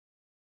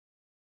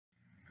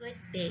Good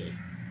day.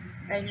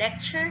 Our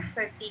lecture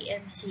for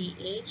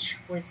PMCH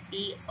would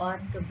be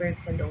on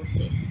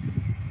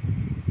tuberculosis.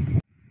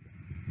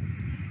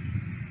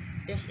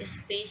 This is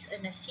based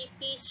on a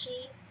CPG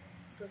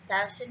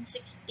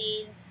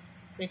 2016,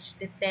 which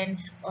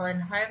depends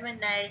on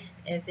harmonized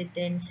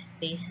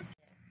evidence-based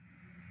care.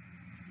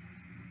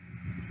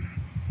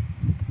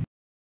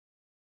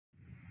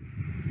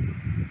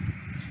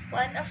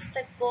 One of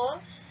the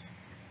goals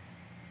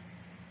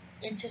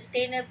in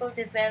Sustainable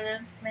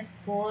Development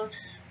Goals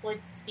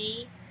would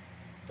be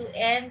to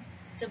end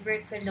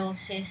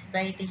tuberculosis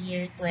by the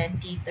year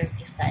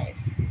 2035.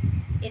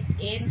 It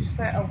aims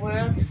for a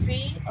world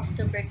free of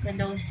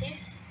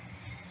tuberculosis.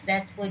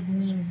 That would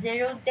mean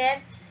zero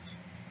deaths,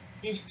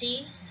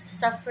 disease,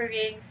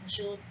 suffering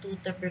due to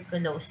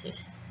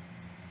tuberculosis.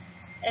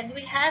 And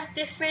we have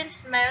different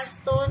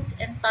milestones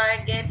and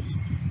targets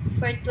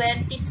for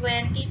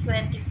 2020,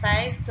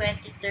 25,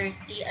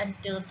 2030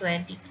 until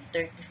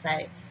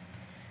 2035,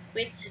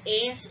 which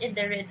aims in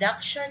the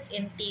reduction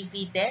in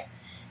TB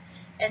deaths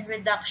and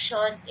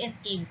reduction in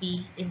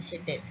TB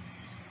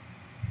incidence.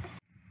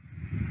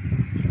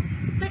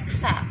 Quick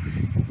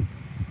facts.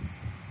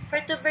 For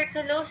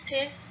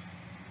tuberculosis,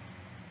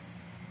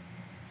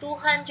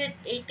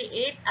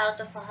 288 out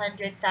of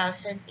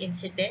 100,000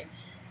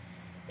 incidents.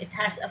 It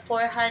has a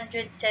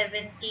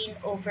 417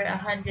 over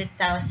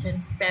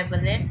 100,000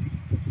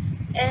 prevalence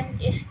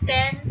and is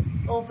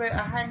 10 over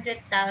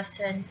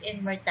 100,000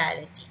 in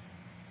mortality.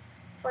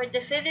 For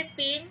the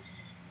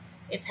Philippines,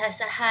 it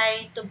has a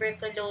high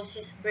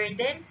tuberculosis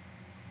burden,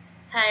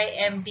 high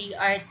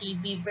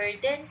MDR-TB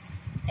burden,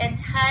 and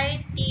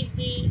high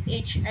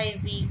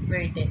TB-HIV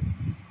burden.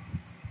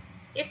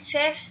 It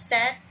says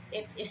that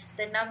it is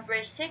the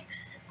number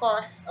 6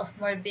 cause of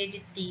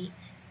morbidity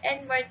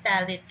and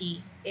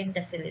mortality in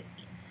the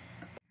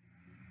Philippines.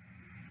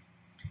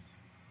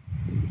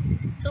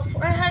 So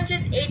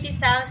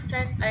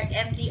 480,000 are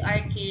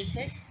MDR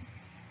cases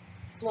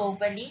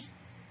globally.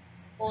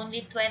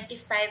 Only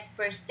 25%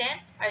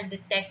 are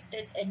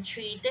detected and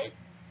treated.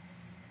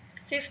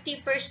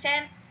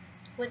 50%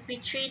 would be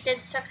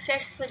treated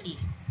successfully.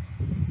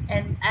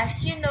 And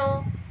as you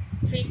know,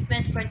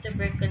 treatment for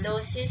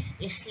tuberculosis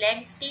is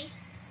lengthy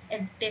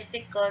and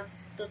difficult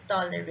to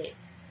tolerate.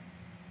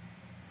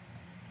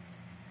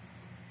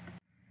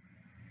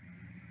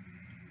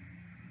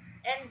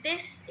 And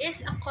this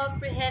is a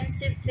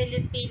comprehensive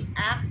Philippine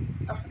Act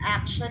of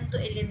Action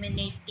to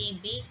Eliminate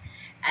TB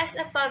as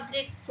a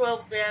public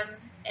program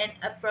and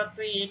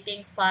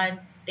appropriating fund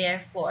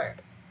therefore.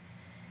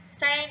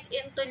 Signed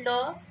into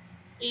law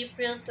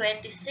April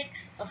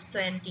 26 of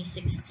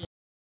 2016.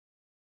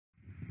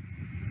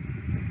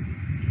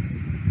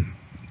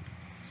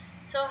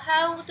 So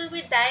how do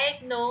we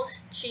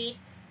diagnose, treat,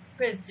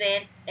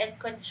 prevent, and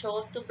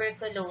control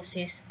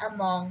tuberculosis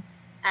among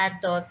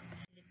adult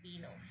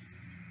Filipinos?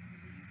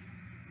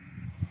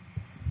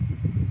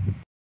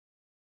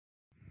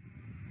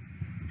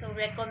 So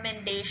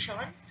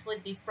recommendations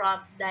would be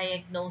prompt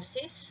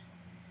diagnosis,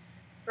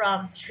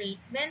 prompt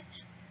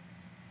treatment,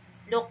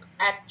 look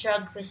at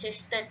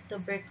drug-resistant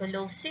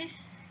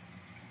tuberculosis,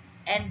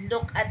 and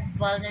look at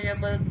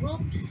vulnerable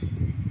groups,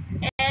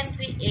 and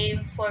we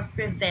aim for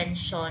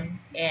prevention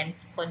and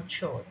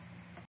control.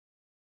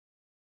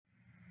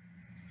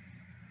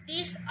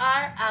 These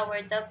are our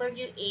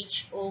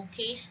WHO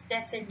case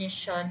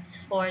definitions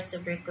for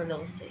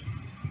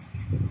tuberculosis.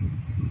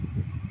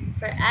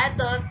 For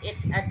adult,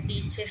 it's at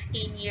least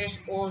 15 years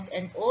old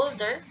and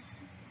older.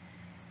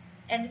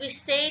 And we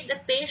say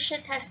the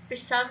patient has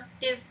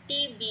presumptive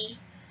TB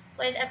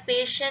when a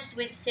patient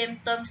with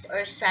symptoms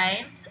or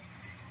signs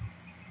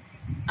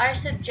are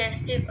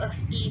suggestive of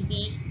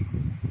TB,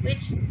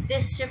 which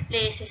this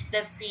replaces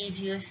the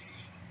previous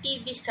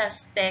TB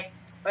suspect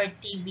or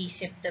TB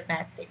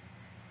symptomatic.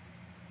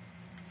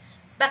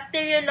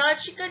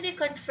 Bacteriologically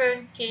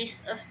confirmed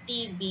case of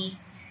TB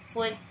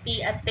would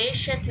be a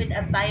patient with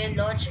a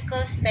biological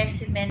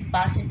specimen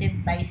positive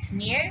by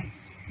smear,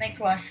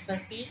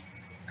 microscopy,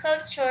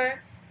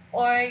 culture,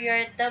 or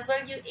your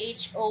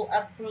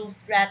WHO-approved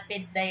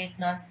rapid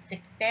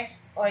diagnostic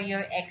test or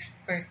your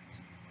expert.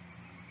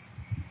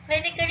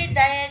 Clinically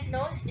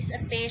diagnosed is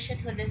a patient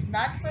who does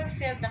not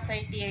fulfill the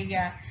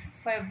criteria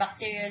for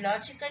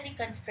bacteriologically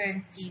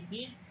confirmed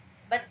TB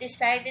but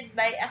decided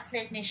by a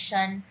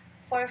clinician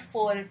for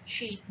full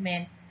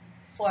treatment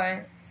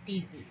for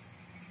TB.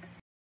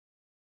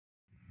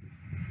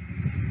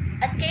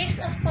 A case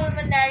of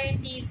pulmonary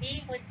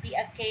TB would be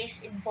a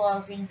case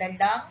involving the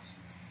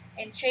lungs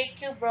and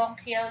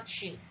tracheobronchial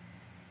tree.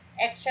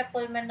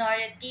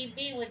 Extrapulmonary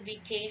TB would be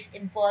a case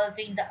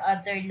involving the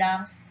other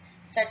lungs,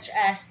 such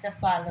as the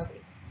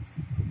following.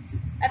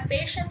 A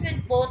patient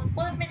with both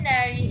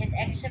pulmonary and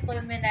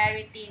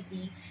extrapulmonary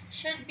TB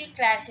should be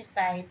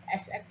classified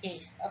as a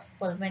case of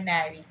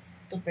pulmonary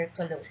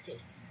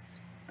tuberculosis.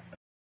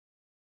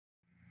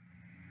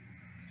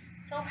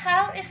 So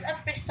how is a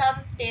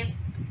presumptive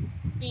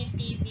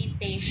PTB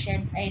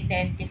patient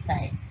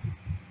identified?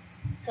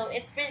 So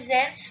it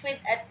presents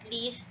with at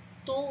least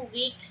 2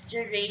 weeks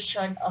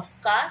duration of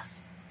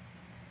cough,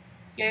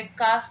 Your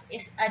cough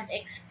is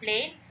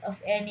unexplained of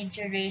any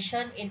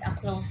duration in a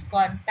close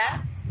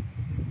contact.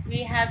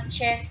 We have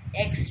chest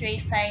x-ray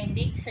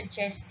findings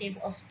suggestive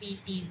of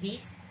PTB.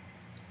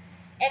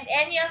 And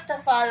any of the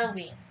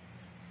following: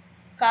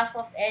 cough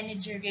of any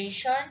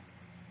duration,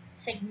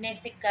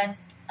 significant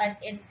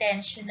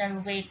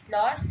unintentional weight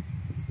loss,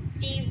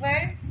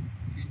 fever,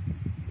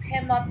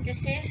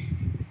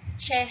 hemoptysis,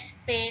 chest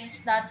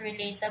pains not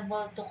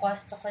relatable to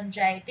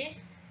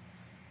costochondritis,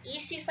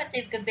 easy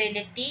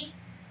fatigability,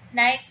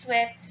 night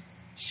sweats,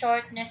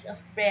 shortness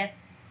of breath,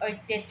 or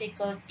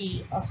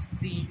difficulty of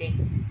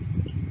breathing.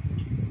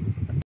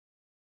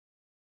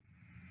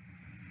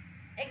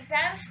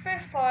 Exams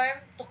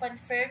performed to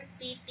confirm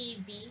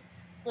PTB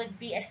would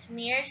be a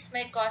smears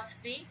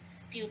microscopy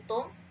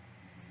sputum,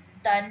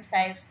 done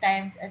 5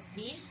 times at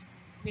least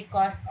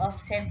because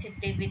of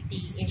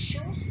sensitivity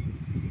issues,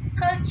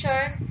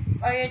 culture,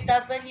 or your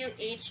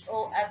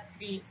WHO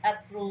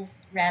approved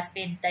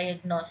rapid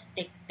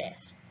diagnostic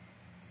test.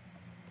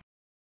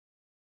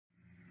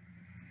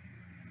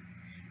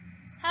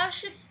 How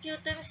should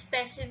sputum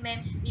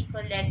specimens be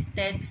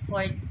collected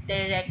for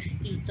direct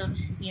sputum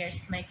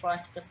smears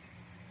microscopy?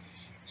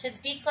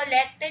 Should be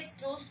collected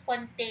through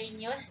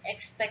spontaneous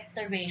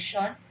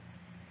expectoration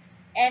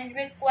and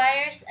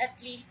requires at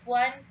least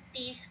 1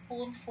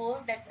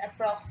 teaspoonful, that's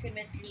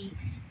approximately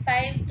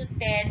 5 to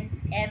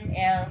 10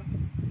 ml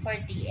for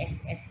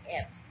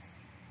DSSM.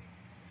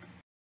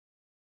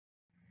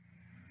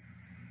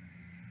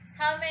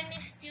 How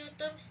many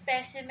sputum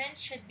specimens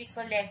should be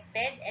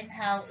collected and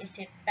how is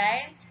it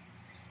timed?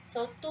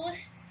 So 2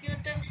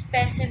 sputum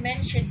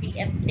specimens should be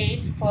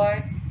obtained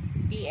for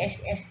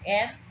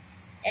DSSM,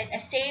 and a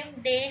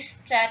same-day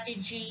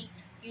strategy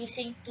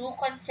using 2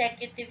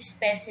 consecutive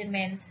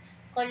specimens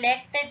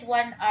collected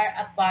 1 hour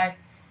apart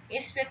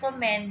is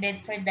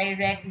recommended for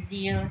direct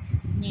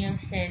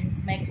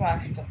Zeal-Nielsen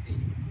microscopy.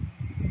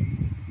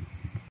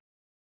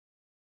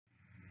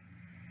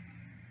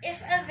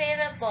 If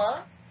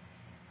available,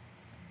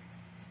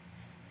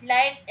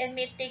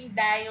 light-emitting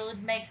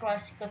diode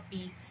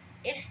microscopy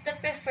is the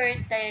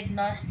preferred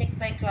diagnostic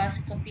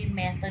microscopy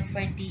method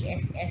for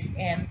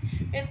DSSM,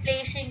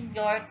 replacing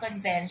your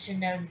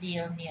conventional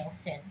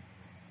Zeal-Nielsen.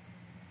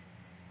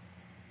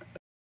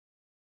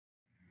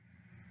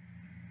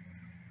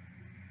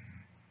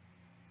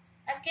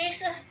 A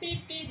case of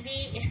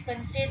PTB is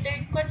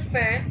considered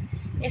confirmed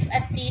if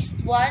at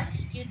least 1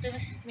 sputum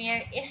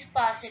smear is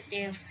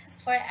positive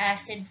for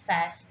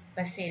acid-fast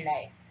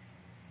bacilli.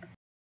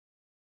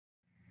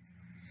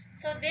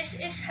 So this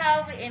is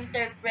how we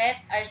interpret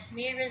our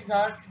smear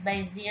results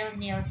by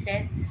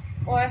Zeal-Nielsen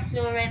or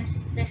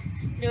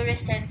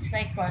fluorescence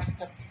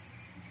microscopy.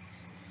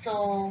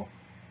 So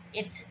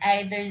it's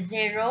either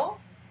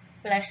 0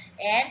 plus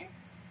N,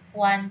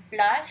 1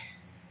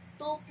 plus,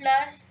 2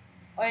 plus,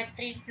 or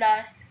 3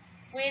 plus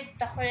with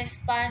the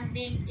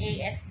corresponding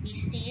AFB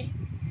seen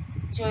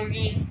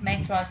during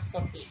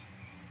microscopy.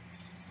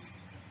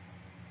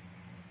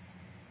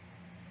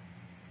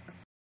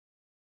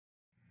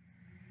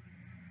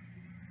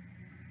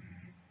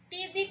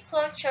 TB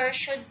culture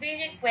should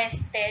be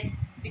requested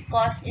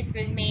because it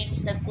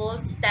remains the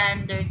gold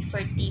standard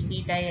for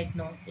TB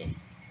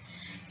diagnosis.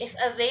 If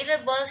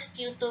available,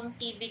 sputum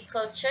TB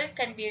culture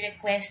can be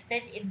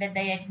requested in the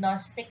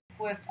diagnostic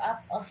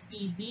workup of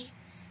TB,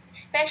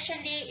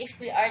 especially if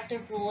we are to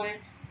rule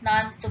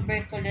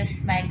non-tuberculous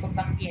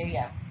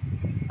mycobacteria.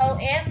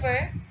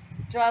 However,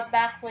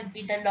 drawback would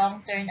be the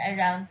long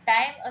turnaround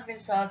time of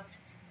results,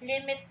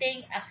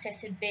 limiting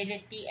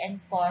accessibility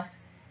and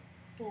cost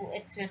to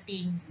its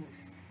routine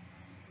use.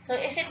 So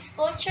if it's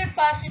culture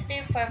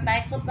positive for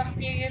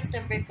Mycobacterium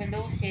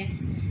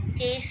tuberculosis,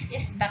 case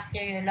is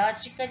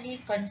bacteriologically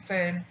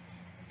confirmed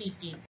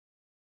PTB.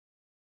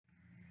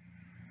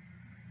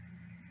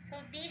 So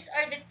these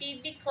are the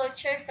TB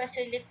culture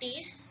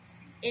facilities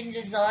in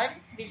Luzon,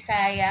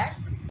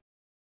 Visayas,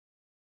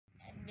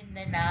 and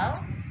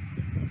Mindanao.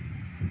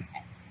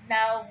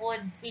 Now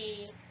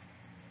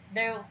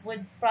there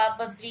would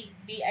probably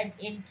be an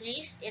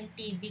increase in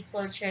TB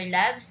culture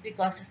labs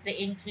because of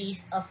the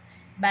increase of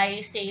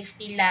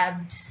biosafety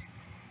labs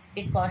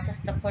because of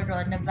the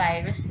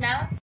coronavirus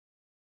now.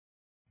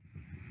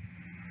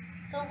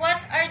 So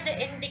what are the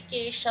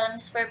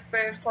indications for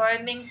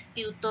performing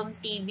sputum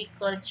TB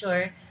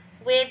culture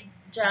with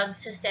drug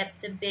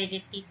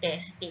susceptibility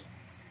testing?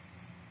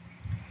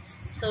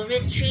 So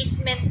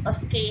retreatment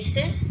of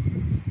cases,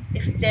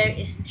 if there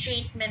is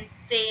treatment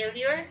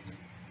failure,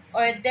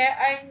 or there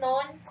are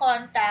known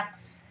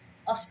contacts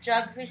of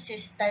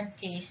drug-resistant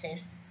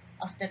cases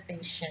of the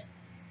patient.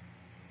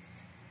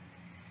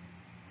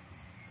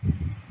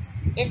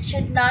 It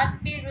should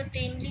not be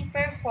routinely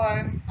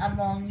performed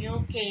among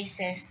new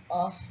cases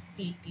of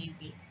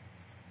PTB.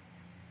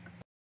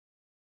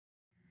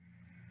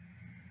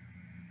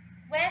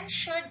 When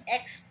should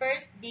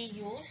expert be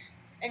used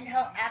and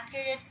how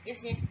accurate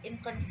is it in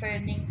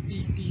confirming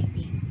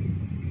PTB?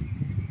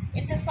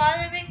 In the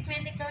following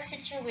clinical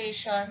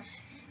situations,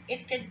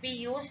 it could be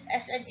used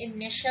as an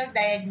initial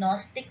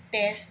diagnostic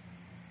test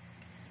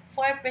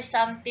for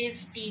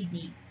presumptive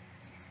TB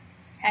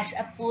has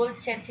a pooled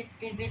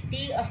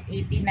sensitivity of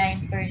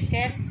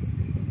 89%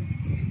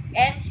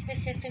 and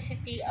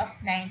specificity of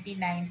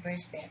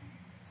 99%.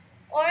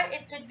 Or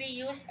it could be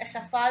used as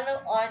a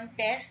follow-on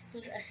test to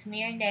a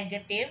smear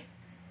negative,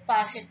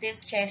 positive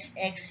chest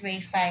X-ray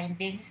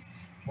findings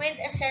with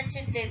a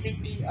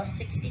sensitivity of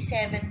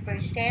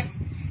 67%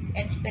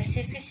 and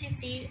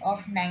specificity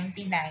of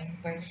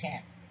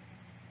 99%.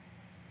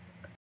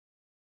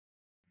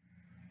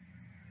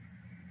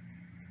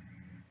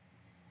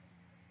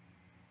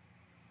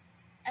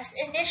 As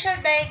initial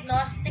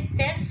diagnostic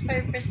tests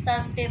for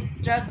presumptive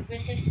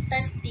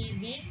drug-resistant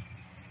TB,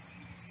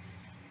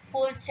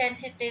 pooled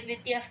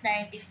sensitivity of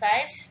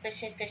 95,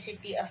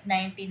 specificity of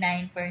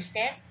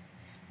 99%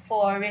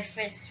 for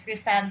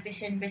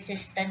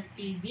rifampicin-resistant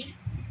TB.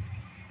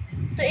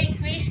 To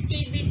increase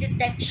TB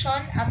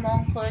detection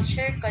among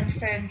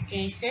culture-confirmed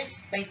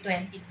cases by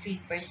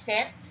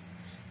 23%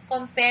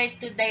 compared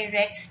to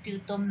direct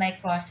sputum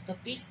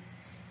microscopy.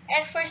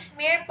 And for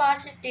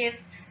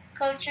smear-positive,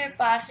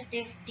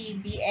 culture-positive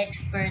TB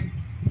expert,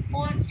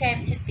 pooled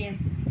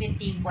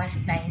sensitivity was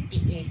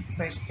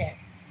 98%.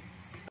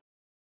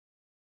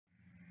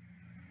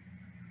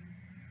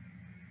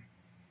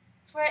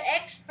 For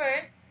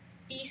expert,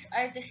 these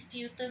are the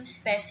sputum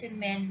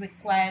specimen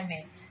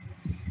requirements.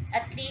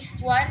 At least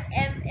 1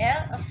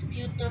 ml of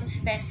sputum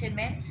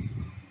specimens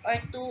or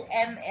 2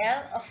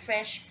 ml of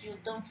fresh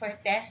sputum for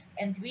test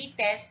and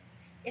retest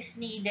is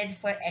needed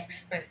for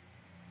expert.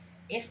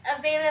 If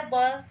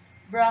available,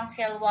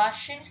 bronchial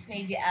washings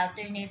may be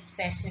alternate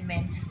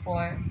specimens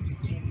for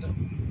sputum.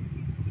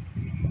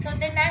 So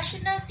the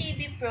National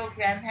TB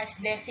Program has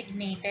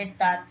designated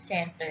dot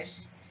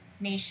centers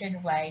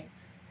nationwide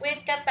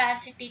with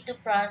capacity to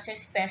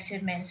process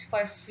specimens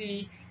for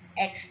free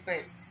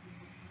expert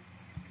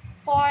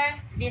for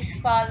these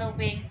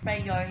following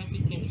priority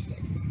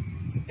cases: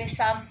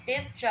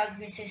 presumptive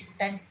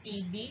drug-resistant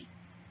TB,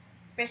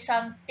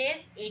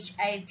 presumptive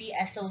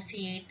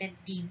HIV-associated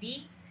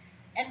TB,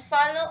 and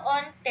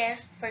follow-on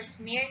test for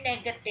smear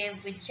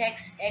negative with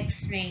chest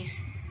X-rays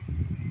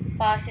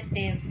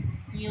positive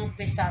new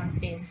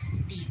presumptive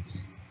TB.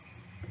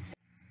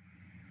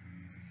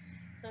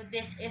 So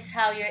this is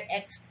how your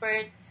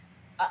expert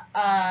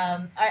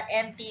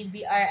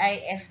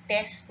RMTB-RIF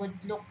test would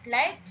look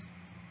like.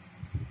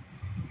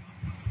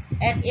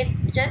 And it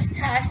just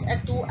has a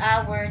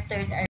 2-hour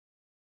turnaround.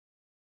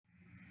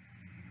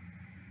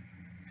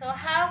 So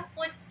how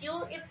would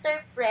you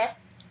interpret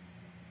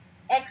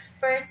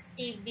expert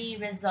TB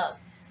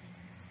results?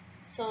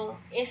 So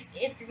if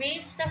it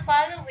reads the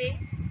following: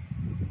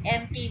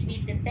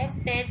 MTB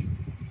detected,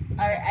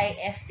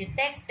 RIF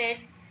detected,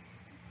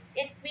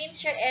 it means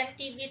your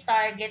MTB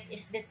target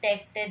is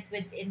detected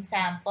within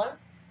sample.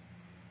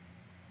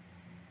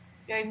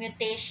 Your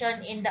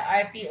mutation in the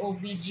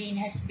RPOB gene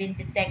has been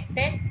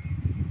detected,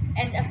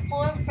 and a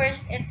full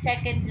first and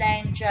second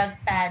line drug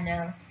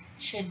panel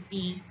should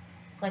be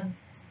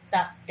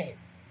conducted.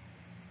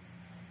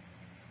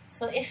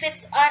 So if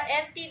it's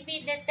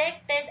RMTB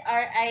detected,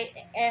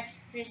 RIF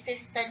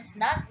resistance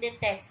not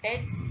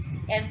detected,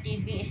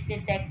 MTB is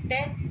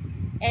detected,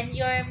 and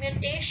your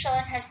mutation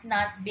has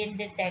not been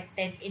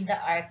detected in the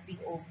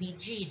RPOB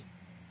gene.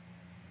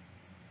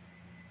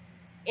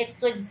 It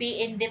could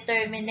be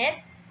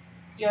indeterminate.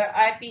 Your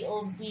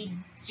RPOB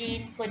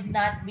gene could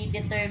not be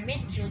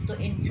determined due to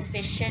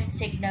insufficient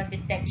signal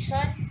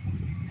detection,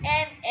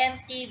 and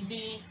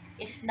MTB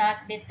is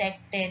not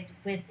detected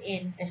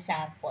within the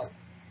sample.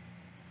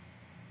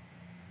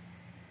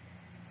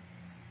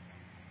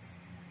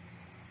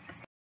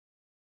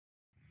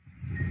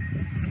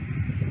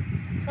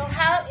 So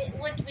how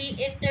would we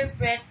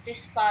interpret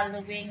these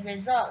following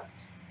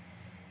results?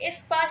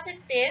 If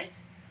positive,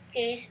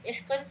 case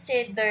is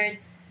considered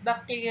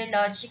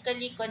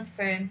bacteriologically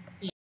confirmed.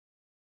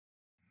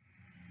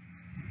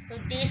 So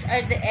these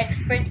are the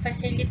expert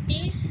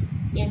facilities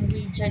in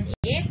Region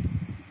 8.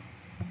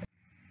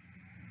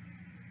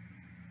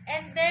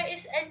 And there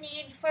is a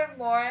need for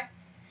more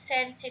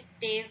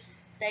sensitive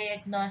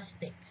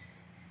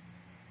diagnostics.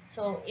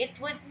 So it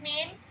would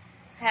mean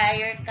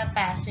higher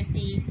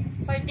capacity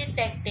for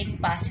detecting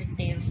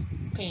positive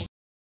cases.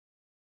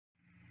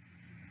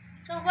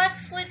 So what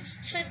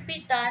should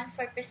be done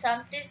for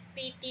presumptive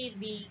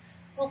PTB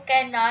who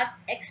cannot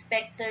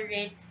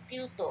expectorate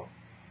sputum?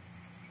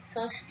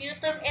 So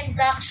sputum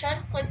induction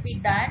could be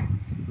done.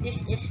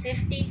 This is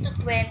 15 to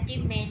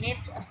 20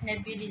 minutes of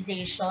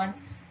nebulization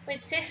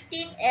with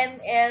 15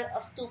 ml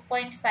of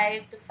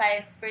 2.5 to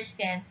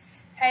 5%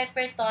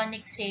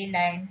 hypertonic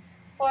saline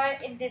for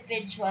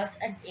individuals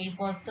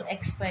unable to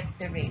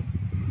expectorate,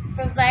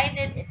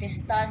 provided it is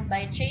done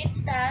by trained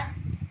staff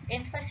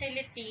in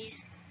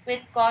facilities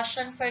with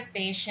caution for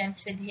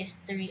patients with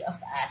history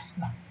of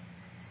asthma.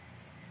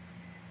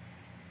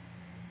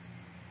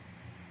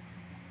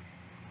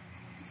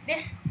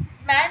 This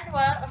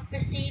manual of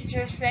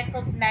procedures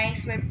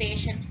recognizes where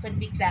patients could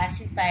be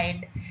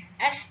classified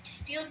as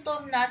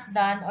sputum not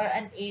done or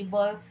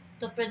unable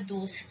to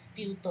produce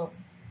sputum.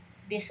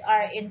 These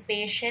are in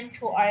patients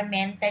who are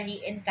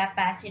mentally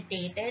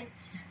incapacitated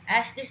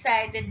as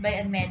decided by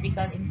a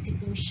medical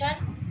institution,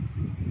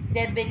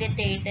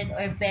 debilitated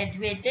or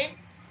bedridden,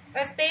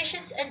 or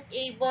patients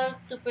unable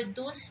to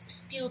produce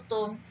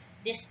sputum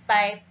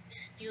despite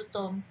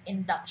sputum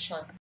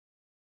induction.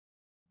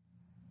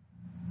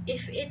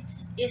 If it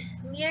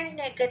is smear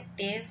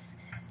negative,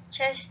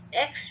 chest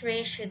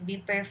X-ray should be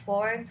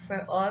performed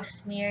for all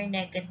smear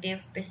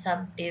negative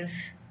presumptive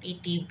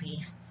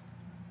PTB.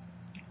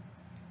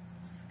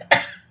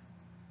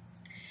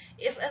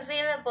 If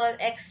available,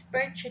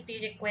 expert should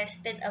be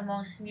requested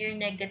among smear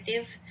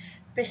negative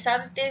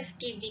presumptive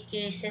TB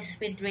cases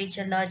with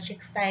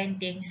radiologic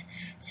findings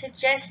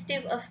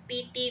suggestive of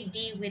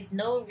PTB with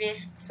no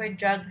risk for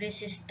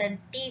drug-resistant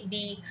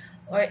TB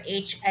or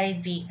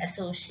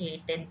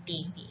HIV-associated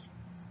TB.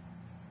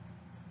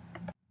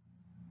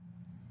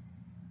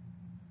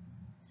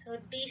 So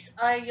these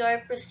are your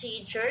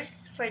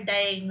procedures for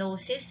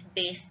diagnosis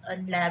based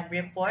on lab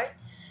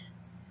reports.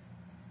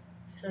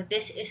 So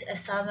this is a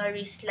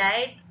summary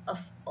slide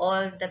of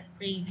all the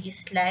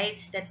previous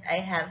slides that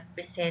I have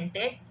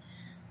presented.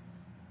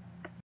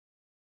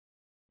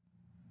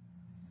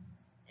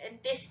 And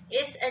this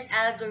is an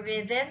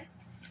algorithm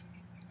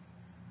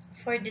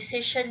for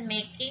decision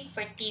making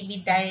for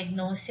TB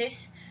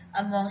diagnosis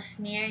among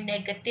smear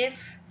negative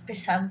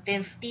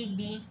presumptive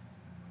TB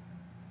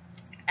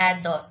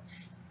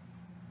adults.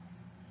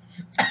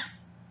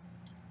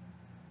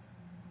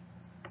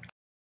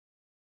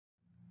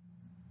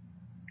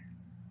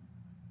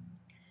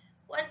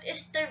 What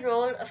is the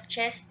role of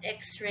chest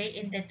X-ray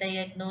in the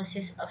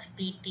diagnosis of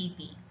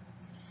PTB?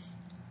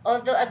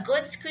 Although a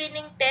good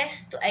screening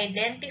test to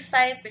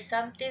identify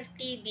presumptive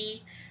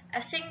TB,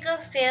 a single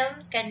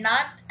film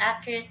cannot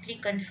accurately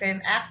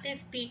confirm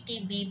active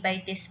PTB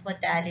by this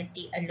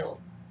modality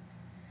alone.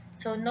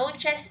 So no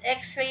chest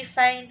X-ray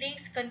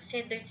findings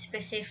considered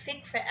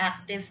specific for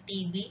active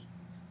TB.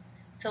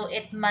 So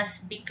it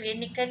must be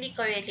clinically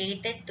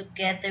correlated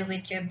together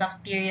with your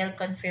bacterial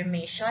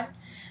confirmation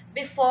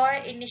before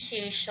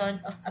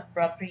initiation of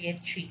appropriate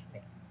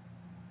treatment.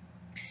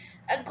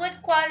 A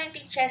good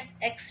quality chest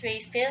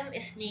X-ray film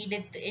is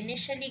needed to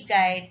initially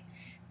guide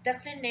the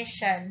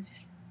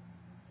clinicians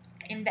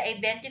in the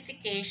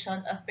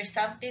identification of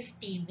presumptive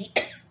TB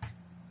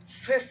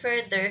for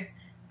further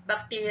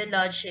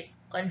bacteriologic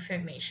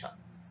confirmation.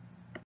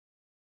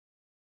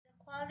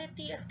 The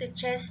quality of the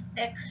chest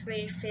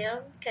X-ray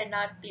film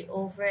cannot be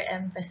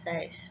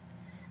overemphasized.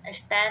 A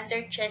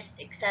standard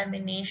chest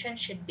examination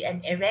should be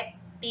an erect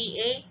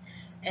PA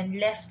and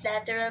left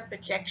lateral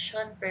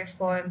projection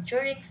performed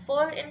during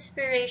full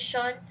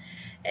inspiration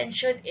and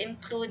should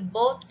include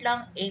both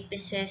lung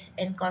apices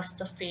and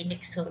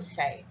costophrenic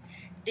sulci.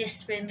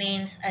 This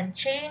remains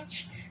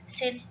unchanged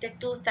since the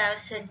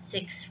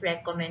 2006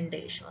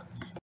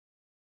 recommendations.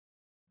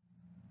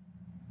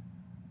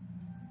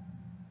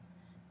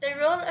 The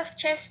role of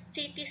chest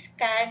CT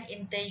scan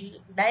in the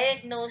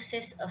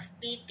diagnosis of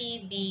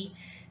PTB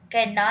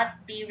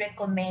cannot be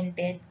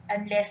recommended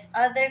unless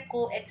other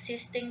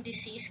coexisting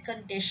disease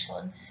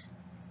conditions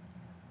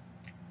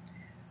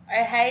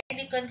are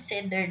highly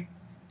considered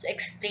to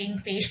explain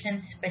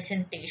patient's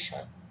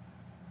presentation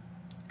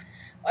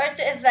or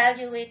to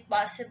evaluate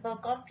possible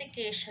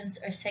complications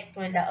or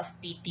sequelae of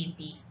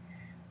PTB.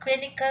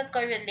 Clinical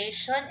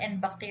correlation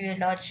and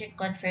bacteriologic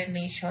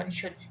confirmation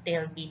should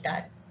still be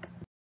done.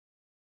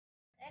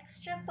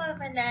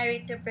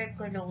 Extrapulmonary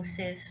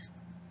tuberculosis.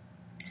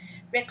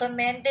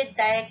 Recommended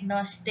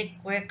diagnostic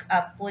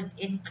workup would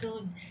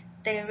include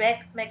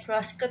direct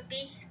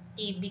microscopy,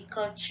 TB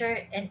culture,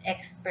 and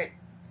expert.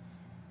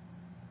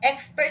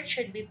 Expert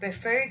should be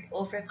preferred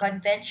over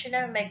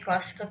conventional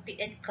microscopy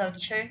and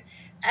culture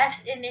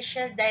as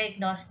initial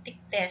diagnostic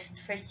test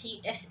for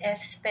CSF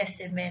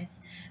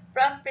specimens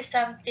from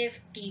presumptive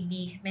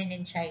TB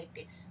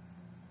meningitis.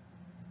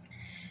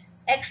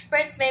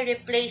 Expert may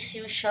replace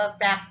usual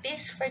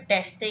practice for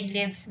testing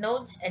lymph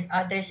nodes and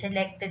other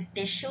selected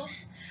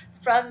tissues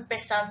from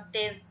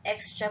presumptive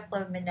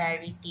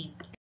extrapulmonary TB.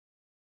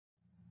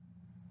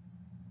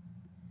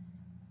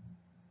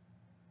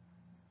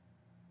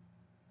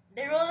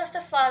 The role of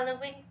the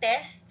following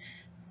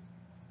tests: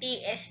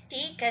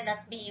 TST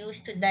cannot be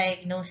used to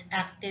diagnose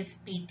active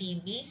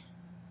PTB.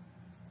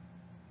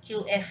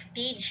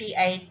 QFT,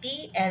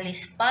 GIT,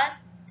 ELISpot,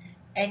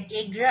 and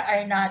IGRA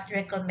are not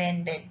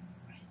recommended.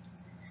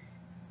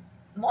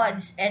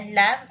 MODS and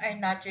LAM are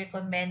not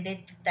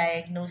recommended to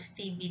diagnose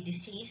TB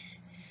disease.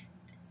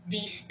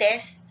 These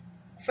tests,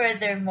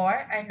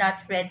 furthermore, are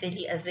not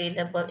readily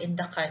available in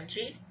the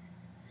country.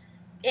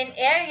 In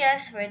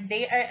areas where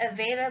they are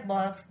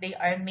available, they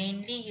are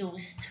mainly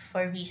used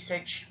for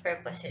research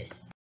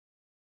purposes.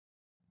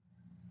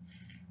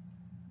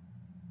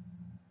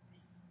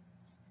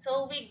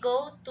 So we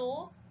go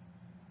to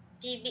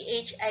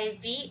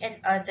TB-HIV and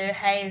other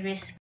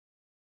high-risk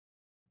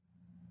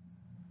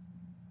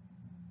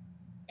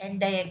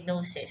and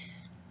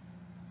diagnosis.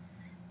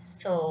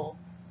 So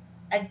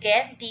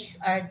again, these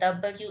are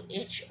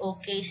WHO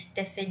case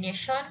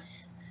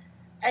definitions.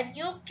 A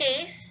new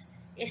case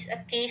is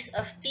a case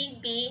of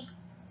TB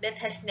that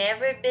has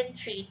never been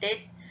treated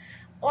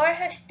or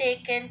has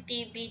taken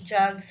TB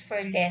drugs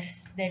for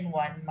less than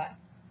 1 month.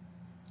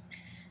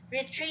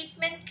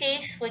 Retreatment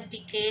case would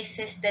be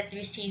cases that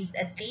received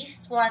at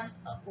least one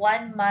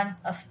month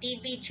of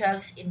TB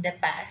drugs in the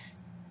past,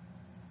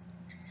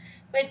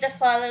 with the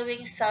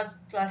following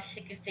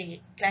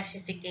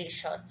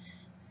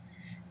sub-classifications.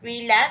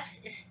 Relapse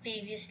is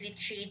previously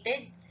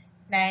treated,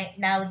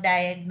 now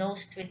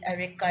diagnosed with a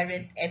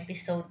recurrent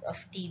episode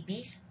of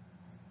TB.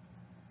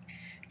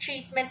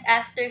 Treatment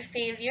after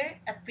failure,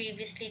 a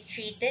previously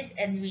treated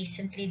and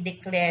recently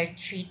declared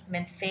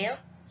treatment failed.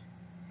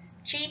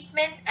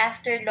 Treatment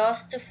after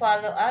loss to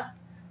follow-up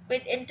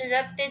with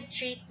interrupted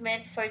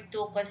treatment for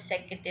 2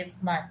 consecutive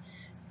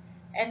months.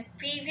 And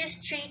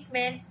previous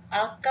treatment,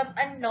 outcome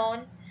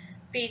unknown,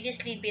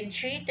 previously been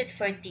treated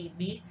for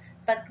TB,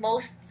 but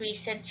most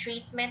recent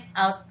treatment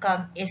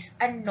outcome is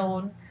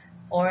unknown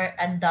or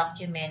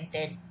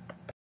undocumented.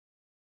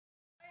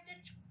 For the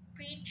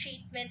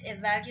pre-treatment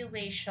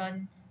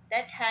evaluation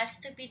that has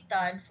to be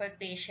done for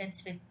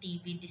patients with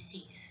TB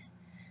disease.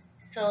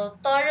 So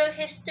thorough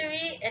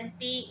history and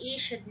PE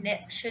should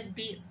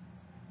be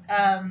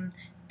done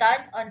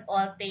on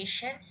all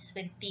patients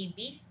with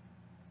TB.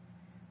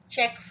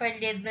 Check for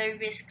liver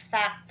risk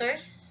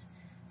factors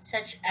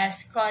such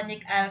as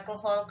chronic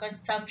alcohol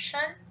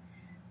consumption,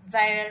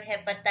 viral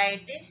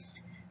hepatitis,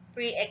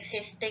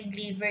 pre-existing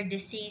liver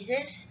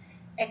diseases,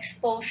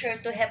 exposure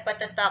to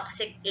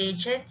hepatotoxic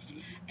agents,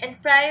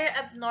 and prior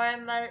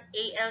abnormal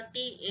ALT,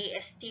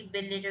 AST,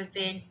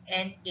 bilirubin,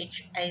 and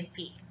HIV.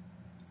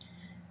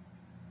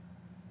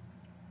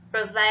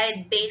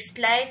 Provide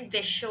baseline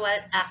visual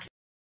accuracy.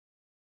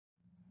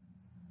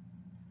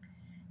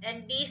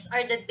 And these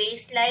are the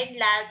baseline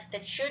labs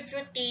that should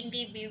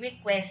routinely be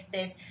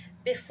requested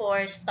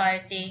before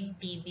starting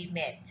TB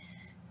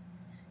meds.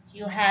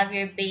 You have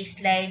your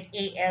baseline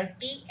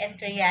ALT and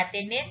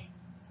creatinine.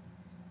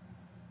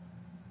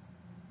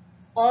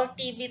 All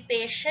TB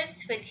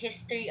patients with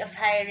history of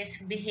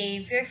high-risk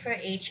behavior for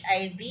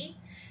HIV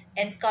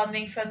and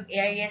coming from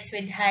areas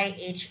with high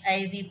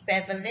HIV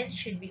prevalence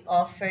should be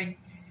offered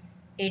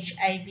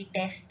HIV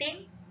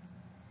testing.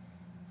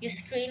 You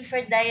screen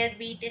for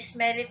diabetes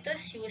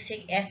mellitus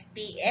using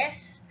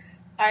FPS,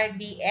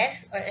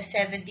 RBS, or a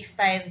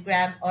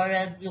 75-gram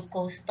oral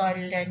glucose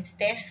tolerance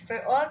test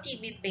for all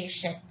TB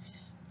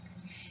patients.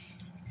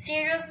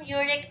 Serum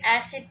uric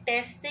acid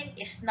testing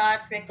is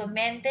not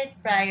recommended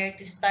prior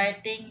to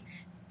starting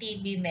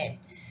TB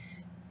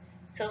meds.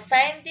 So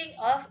finding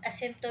of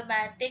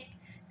asymptomatic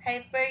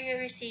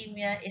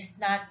hyperuricemia is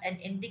not an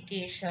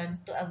indication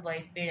to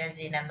avoid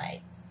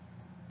pyrazinamide.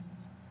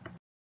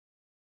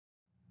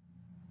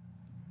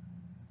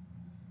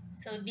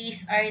 So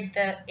these are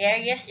the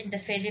areas in the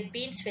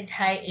Philippines with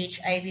high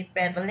HIV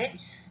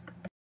prevalence.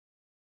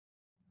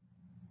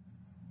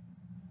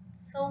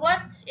 So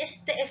what is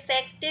the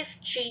effective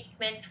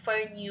treatment for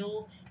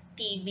new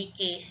TB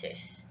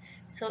cases?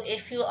 So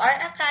if you are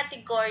a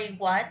category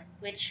 1,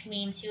 which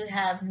means you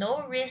have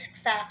no risk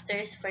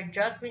factors for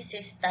drug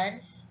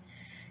resistance,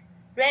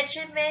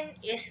 regimen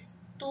is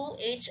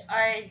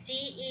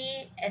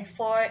 2-HRZE and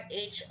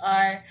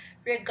 4-HR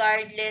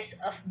regardless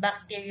of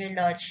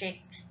bacteriologic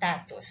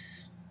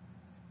status.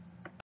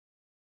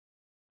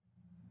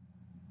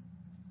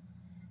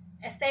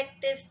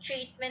 Effective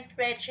treatment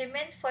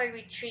regimen for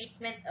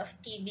retreatment of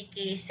TB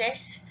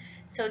cases.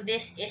 So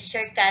this is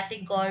your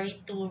category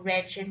 2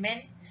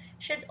 regimen.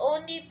 Should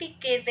only be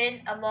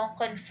given among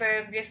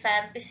confirmed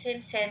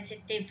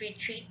rifampicin-sensitive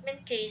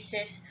retreatment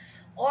cases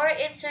or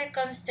in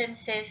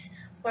circumstances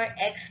where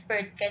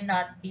expert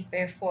cannot be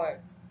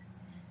performed.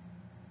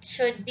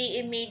 Should be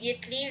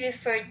immediately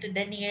referred to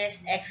the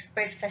nearest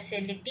expert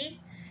facility,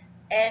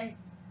 and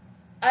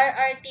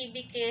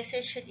RRTB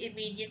cases should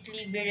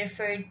immediately be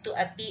referred to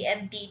a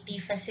PMDT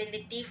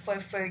facility for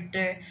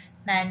further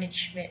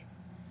management.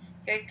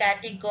 Your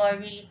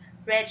category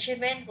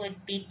regimen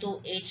would be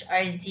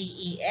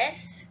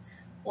 2-HRZES,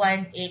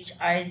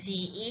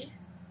 1-HRZE,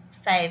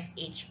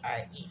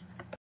 5-HRE.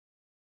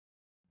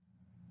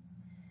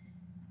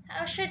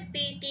 How should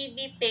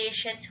PTB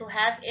patients who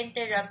have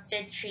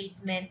interrupted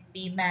treatment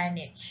be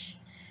managed?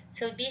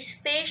 So these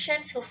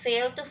patients who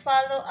fail to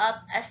follow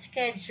up as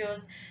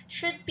scheduled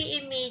should be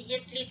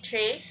immediately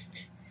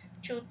traced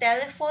through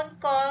telephone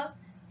call,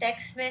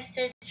 text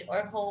message,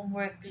 or home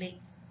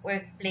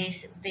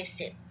workplace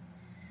visit.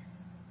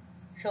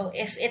 So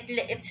if it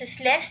is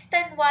less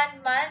than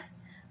 1 month,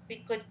 we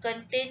could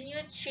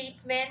continue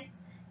treatment.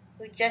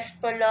 We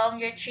just prolong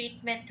your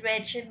treatment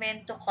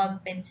regimen to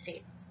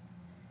compensate.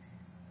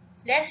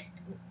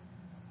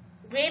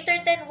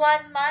 Greater than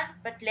 1 month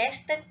but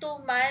less than 2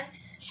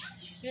 months,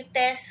 you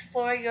test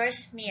for your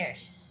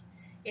smears.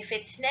 If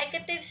it's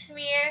negative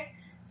smear,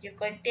 you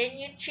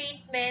continue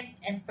treatment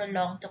and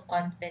prolong to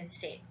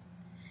compensate.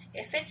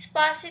 If it's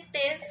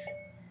positive,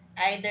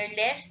 either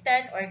less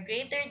than or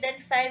greater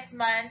than 5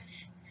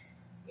 months.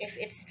 If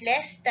it's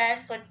less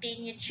than,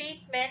 continue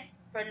treatment,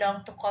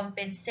 prolong to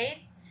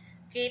compensate.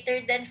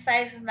 Greater than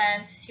 5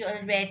 months, you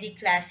already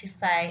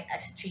classify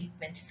as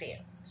treatment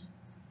failed.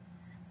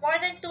 More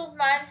than 2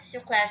 months, you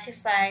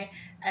classify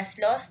as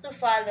lost to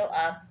follow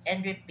up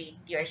and repeat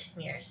your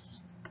smears.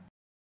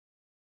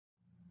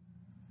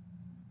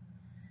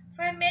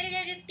 For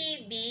miliary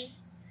TB,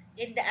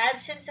 in the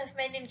absence of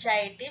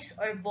meningitis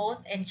or both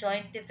and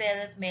joint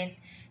development,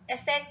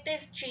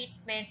 effective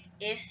treatment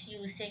is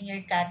using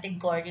your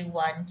Category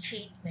 1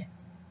 treatment.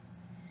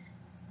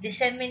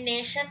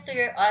 Dissemination to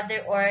your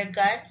other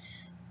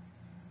organs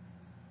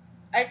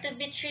are to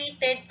be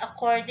treated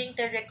according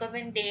to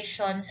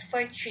recommendations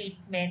for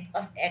treatment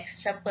of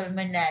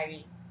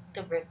extrapulmonary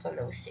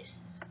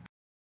tuberculosis.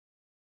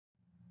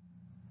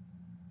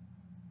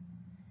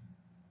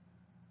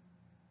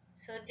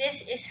 So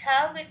this is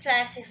how we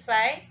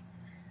classify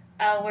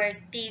our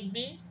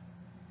TB.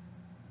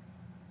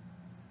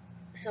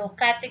 So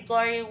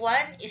category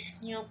 1 is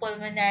new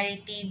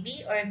pulmonary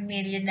TB or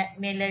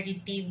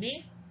miliary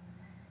TB.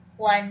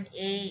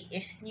 1A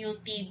is new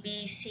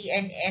TB,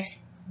 CNS,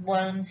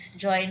 bones,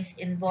 joints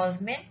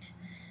involvement.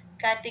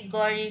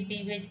 Category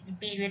B would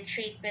be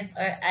retreatment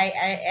or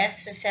IRF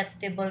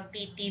susceptible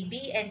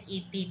PTB and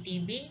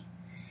EPTB.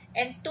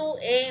 And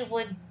 2A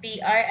would be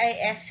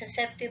RIF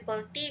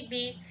susceptible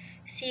TB,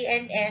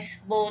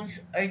 CNS, bones,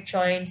 or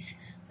joints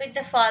with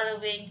the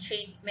following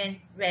treatment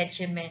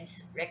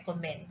regimens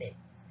recommended.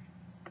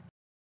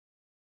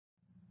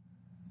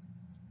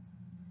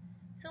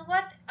 So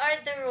what are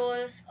the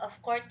roles of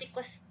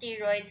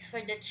corticosteroids for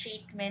the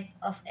treatment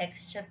of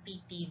extra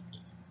PTB?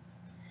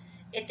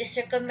 It is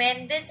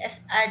recommended as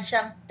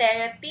adjunct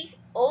therapy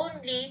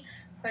only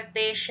for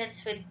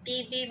patients with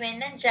TB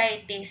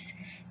meningitis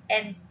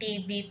and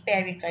TB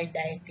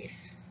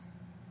pericarditis.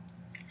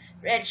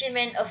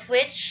 Regimen of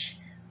which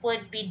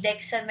would be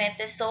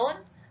dexamethasone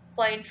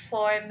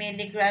 0.4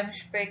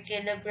 milligrams per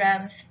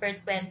kilograms per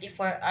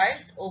 24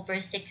 hours over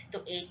 6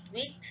 to 8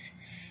 weeks.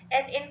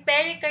 And in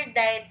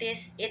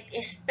pericarditis, it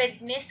is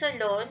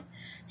prednisolone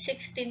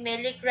 60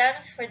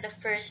 milligrams for the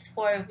first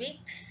 4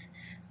 weeks,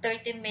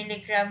 30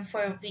 milligrams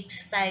for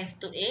weeks 5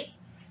 to 8,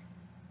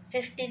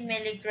 15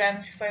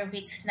 milligrams for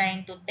weeks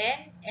 9 to 10,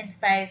 and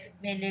 5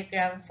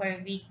 milligrams for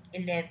week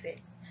 11.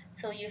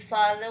 So you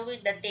follow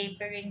with the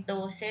tapering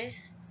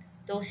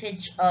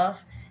dosage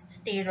of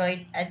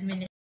steroid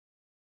administration.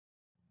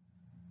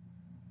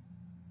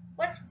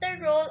 What's the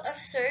role of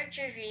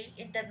surgery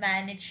in the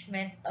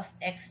management of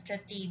extra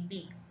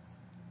TB?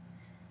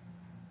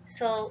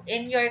 So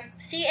in your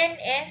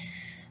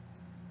CNS,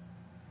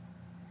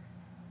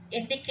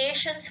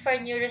 indications for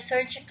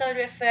neurosurgical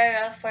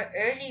referral for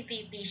early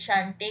VP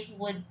shunting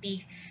would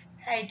be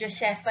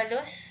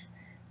hydrocephalus,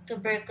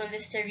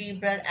 tuberculous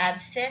cerebral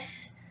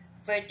abscess,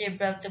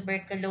 vertebral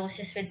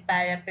tuberculosis with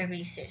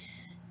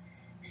paraparesis.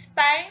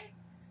 Spine,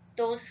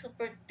 those who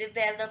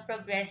develop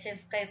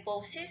progressive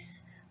kyphosis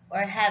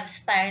or have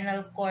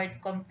spinal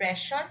cord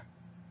compression.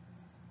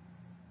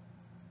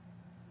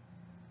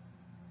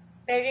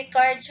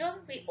 Pericardium,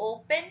 we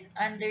open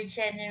under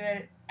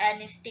general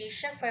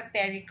anesthesia for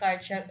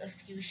pericardial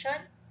effusion.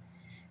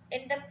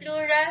 In the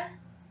pleura,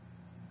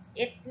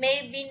 it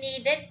may be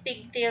needed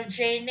pigtail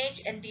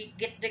drainage and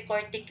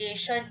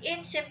decortication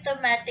in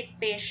symptomatic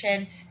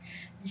patients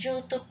due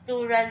to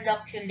pleural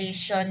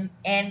loculation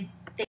and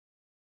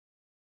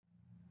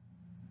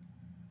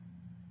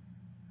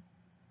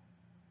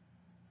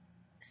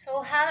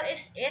so how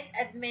is it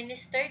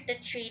administered, the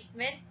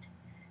treatment?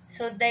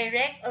 So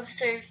direct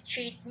observed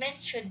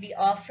treatment should be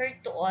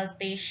offered to all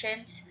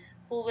patients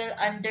who will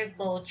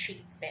undergo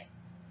treatment.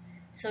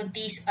 So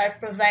these are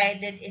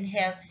provided in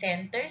health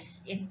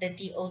centers in the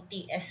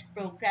DOTS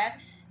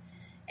programs,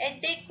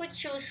 and they could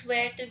choose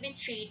where to be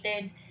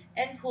treated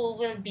and who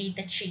will be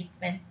the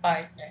treatment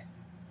partner.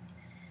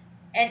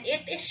 And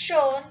it is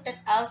shown that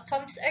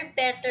outcomes are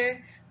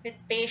better with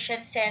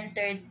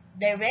patient-centered,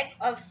 direct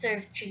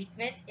observed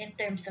treatment in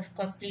terms of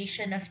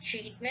completion of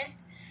treatment,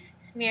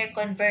 smear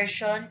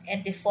conversion,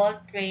 and default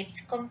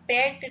rates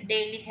compared to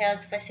daily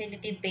health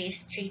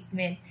facility-based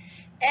treatment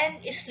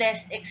and is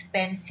less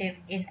expensive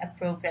in a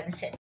program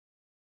setting.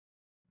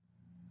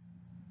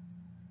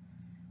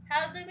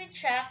 How do we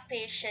track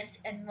patients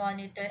and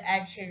monitor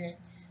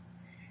adherence?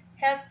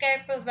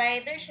 Healthcare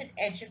providers should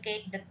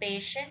educate the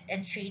patient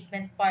and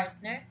treatment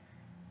partner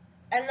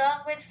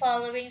along with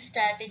following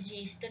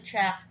strategies to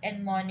track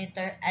and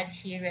monitor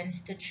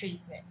adherence to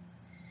treatment.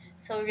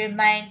 So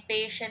remind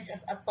patients of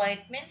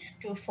appointments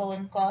through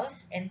phone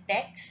calls and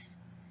texts.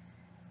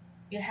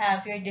 You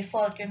have your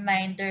default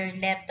reminder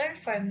letter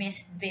for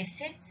missed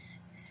visits.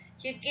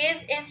 You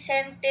give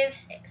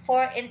incentives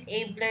for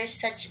enablers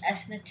such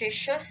as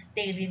nutritious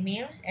daily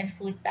meals and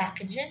food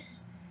packages.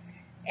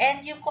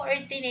 And you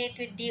coordinate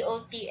with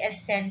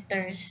DOTS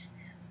centers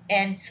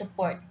and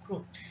support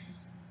groups.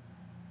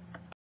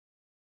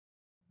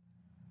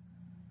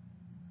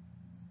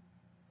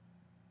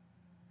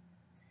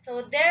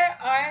 So there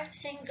are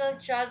single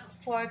drug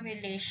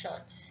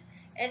formulations,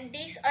 and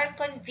these are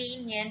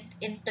convenient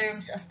in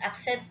terms of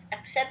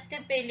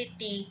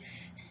acceptability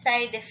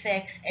side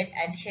effects, and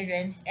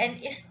adherence,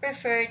 and is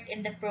preferred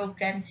in the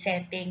program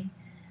setting,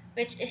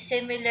 which is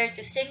similar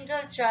to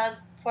single drug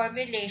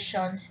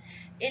formulations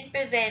in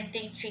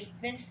preventing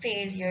treatment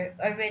failure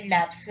or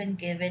relapse when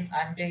given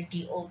under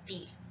DOT.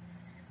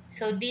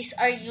 So these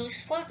are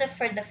useful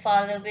for the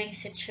following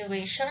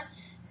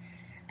situations: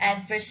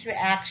 adverse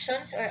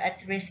reactions or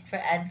at risk for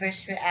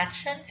adverse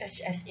reactions,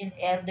 such as in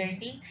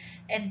elderly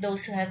and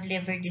those who have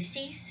liver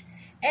disease,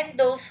 and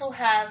those who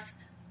have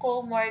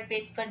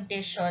comorbid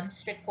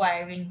conditions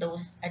requiring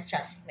dose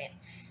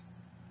adjustments.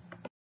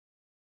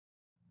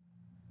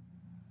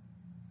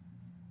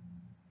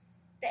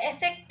 The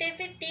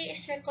effectivity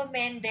is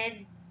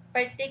recommended,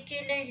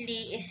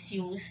 particularly is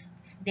used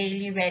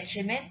daily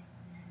regimen.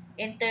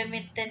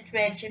 Intermittent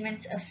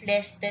regimens of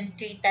less than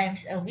 3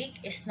 times a week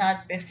is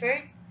not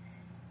preferred,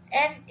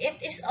 and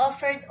it is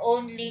offered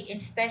only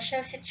in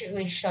special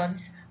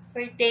situations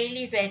where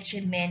daily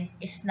regimen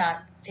is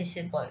not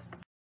feasible.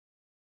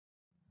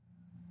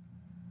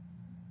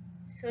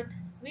 So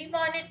we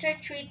monitor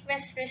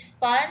treatment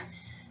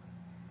response.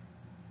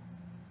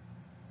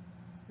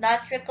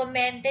 Not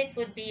recommended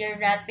would be your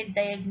rapid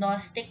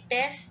diagnostic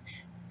test.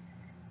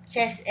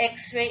 Chest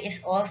X-ray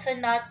is also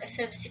not a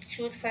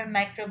substitute for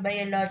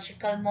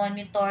microbiological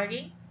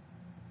monitoring.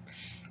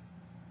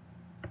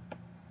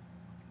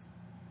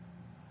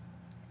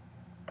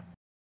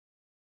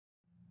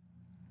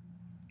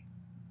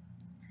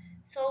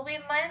 So we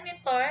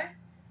monitor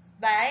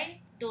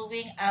by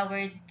doing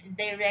our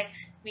direct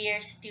smear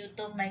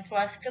sputum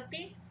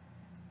microscopy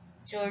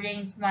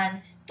during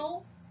months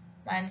 2,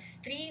 months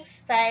 3,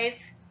 5,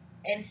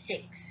 and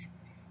 6.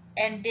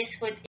 And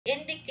this would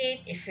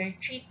indicate if your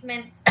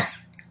treatment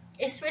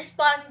is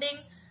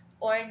responding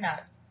or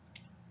not.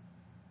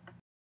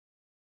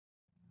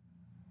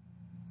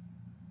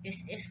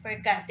 This is for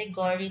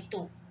category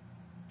 2.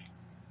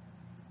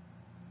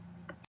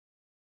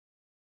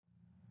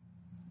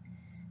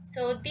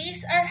 So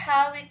these are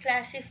how we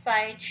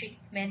classify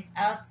treatment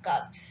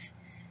outcomes.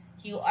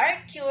 You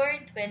are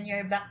cured when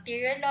your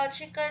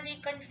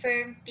bacteriologically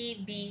confirmed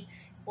TB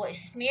was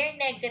smear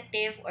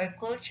negative or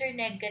culture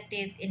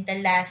negative in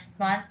the last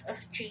month of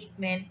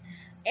treatment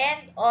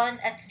and on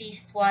at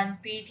least one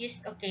previous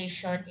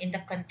occasion in the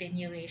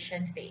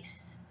continuation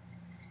phase.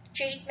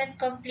 Treatment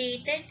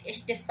completed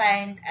is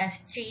defined as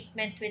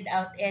treatment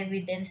without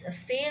evidence of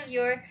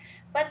failure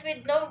but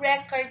with no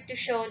record to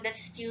show that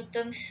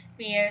sputum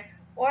smear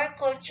or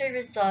culture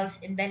results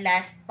in the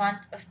last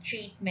month of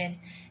treatment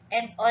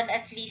and on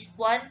at least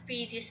one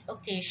previous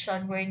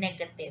occasion were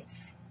negative.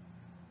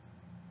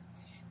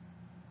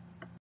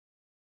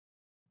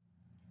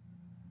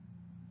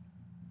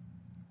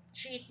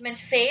 Treatment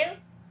failed,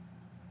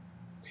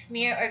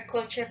 smear or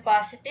culture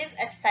positive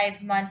at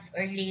 5 months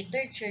or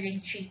later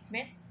during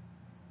treatment,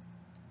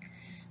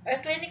 or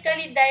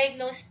clinically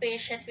diagnosed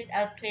patient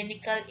without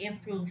clinical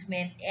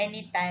improvement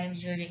anytime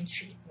during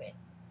treatment.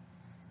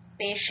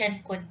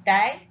 Patient could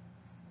die,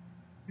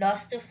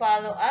 loss to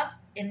follow-up,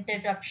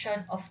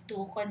 interruption of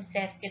 2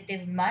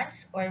 consecutive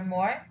months or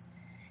more,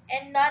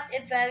 and not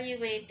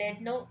evaluated,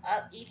 no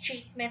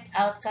treatment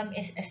outcome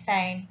is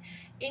assigned,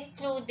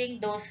 including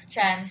those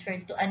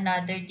transferred to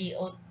another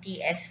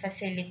DOTS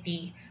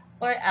facility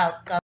or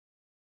outcome.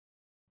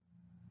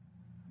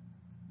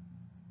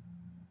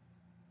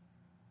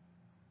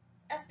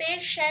 A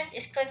patient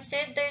is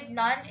considered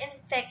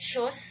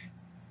non-infectious.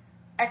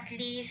 At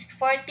least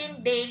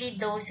 14 daily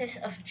doses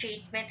of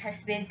treatment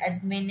has been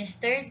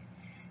administered,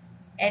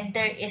 and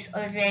there is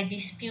already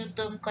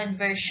sputum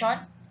conversion,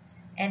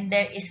 and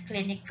there is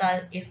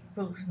clinical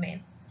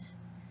improvement.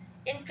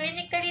 In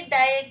clinically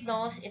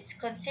diagnosed, it's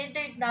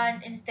considered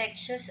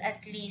non-infectious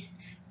at least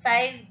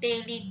 5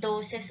 daily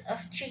doses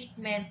of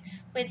treatment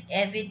with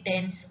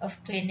evidence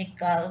of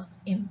clinical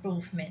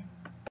improvement.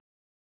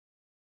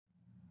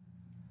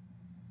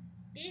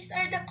 These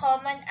are the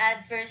common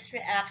adverse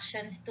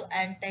reactions to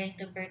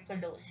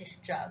anti-tuberculosis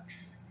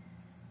drugs.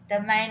 The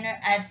minor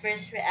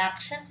adverse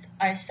reactions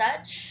are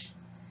such.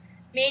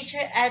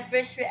 Major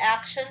adverse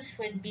reactions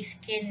would be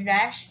skin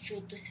rash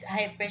due to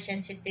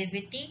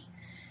hypersensitivity,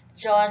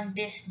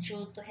 jaundice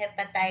due to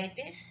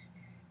hepatitis,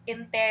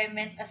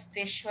 impairment of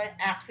visual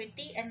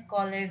acuity and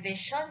color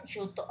vision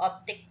due to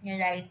optic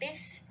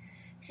neuritis,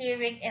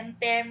 hearing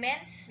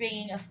impairments,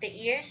 ringing of the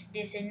ears,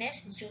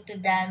 dizziness due to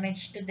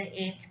damage to the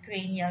 8th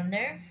cranial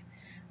nerve,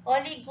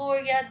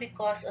 oliguria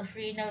because of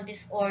renal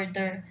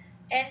disorder,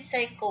 and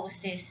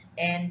psychosis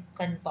and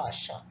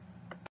convulsion.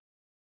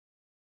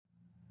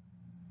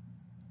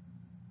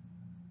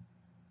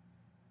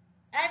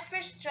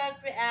 Adverse drug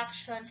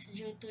reactions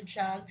due to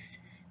drugs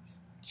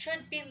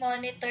should be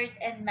monitored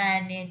and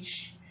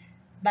managed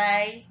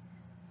by,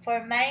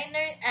 for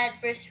minor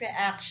adverse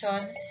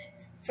reactions,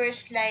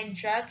 first-line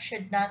drug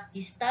should not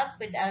be stopped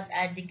without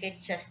adequate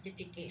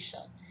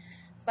justification.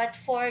 But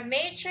for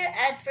major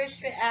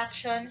adverse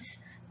reactions,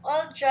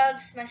 all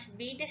drugs must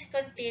be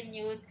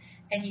discontinued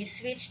and you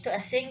switch to a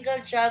single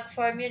drug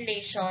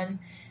formulation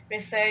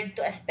referred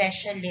to a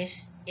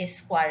specialist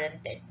is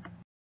warranted.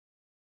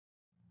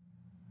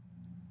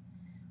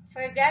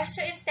 For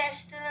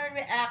gastrointestinal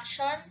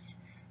reactions,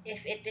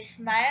 if it is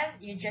mild,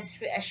 you just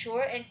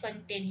reassure and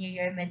continue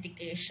your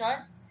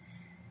medication.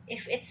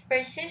 If it's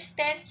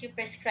persistent, you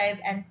prescribe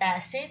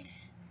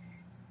antacids.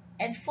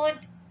 And food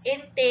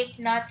intake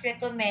not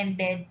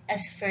recommended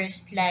as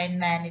first-line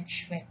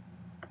management.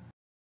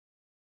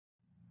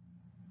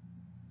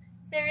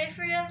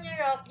 Peripheral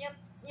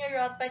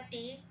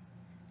neuropathy.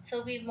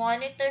 So we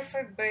monitor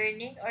for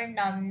burning or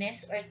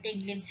numbness or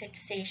tingling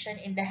sensation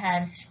in the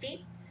hands,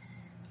 feet.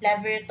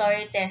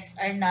 Laboratory tests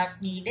are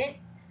not needed,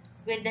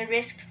 with the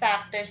risk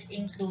factors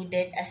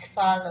included as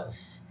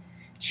follows.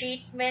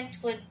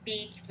 Treatment would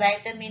be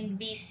vitamin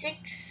B6,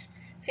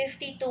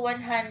 50 to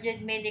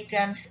 100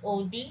 milligrams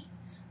OD,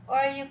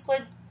 or you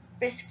could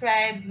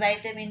prescribe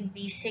vitamin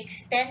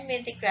B6 10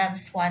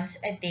 milligrams once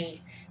a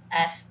day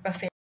as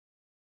prophylaxis.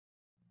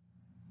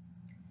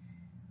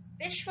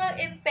 Visual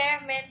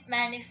impairment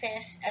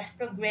manifests as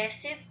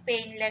progressive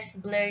painless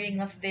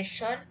blurring of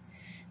vision,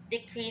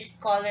 decreased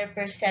color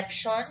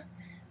perception,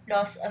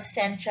 loss of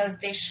central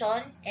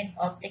vision, and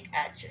optic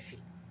atrophy.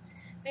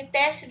 We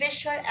test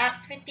visual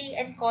acuity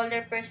and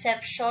color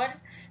perception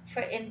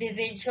for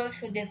individuals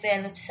who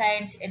develop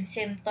signs and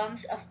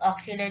symptoms of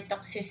ocular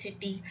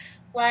toxicity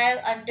while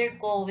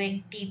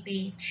undergoing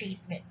TB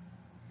treatment.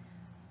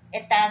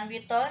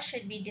 Etambutol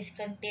should be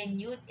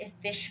discontinued if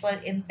visual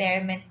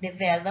impairment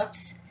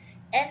develops,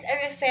 and a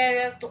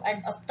referral to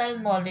an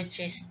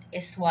ophthalmologist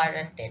is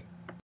warranted.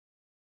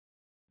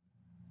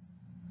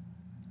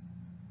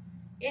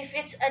 If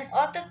it's an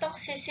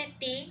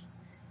ototoxicity,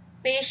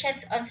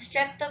 patients on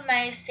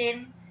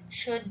streptomycin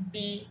should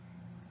be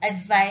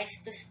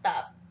advised to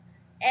stop,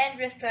 and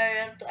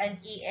referral to an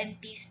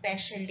ENT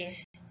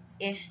specialist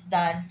is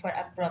done for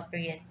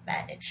appropriate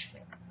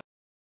management.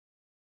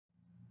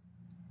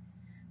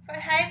 For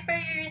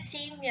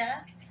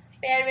hyperuricemia,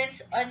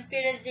 parents on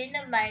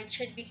pyrazinamide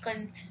should be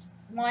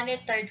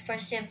monitored for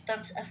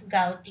symptoms of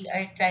gouty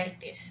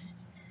arthritis.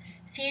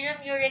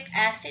 Serum uric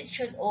acid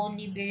should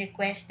only be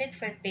requested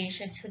for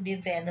patients who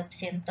develop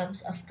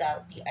symptoms of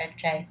gouty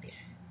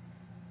arthritis.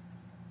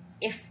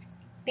 If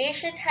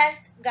patient has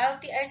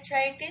gouty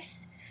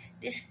arthritis,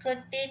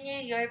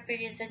 discontinue your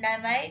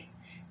pyrazinamide,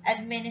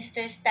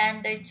 administer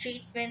standard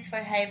treatment for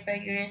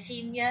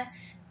hyperuricemia,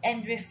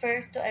 and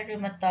refer to a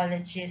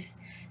rheumatologist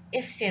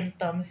if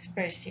symptoms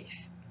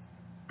persist.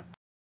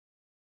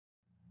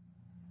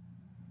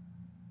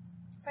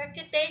 For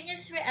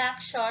cutaneous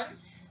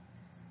reactions,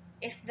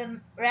 if the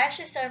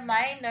rashes are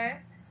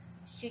minor,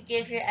 you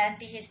give your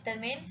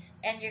antihistamines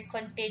and you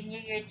continue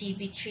your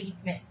TB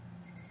treatment.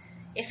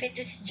 If it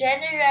is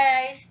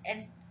generalized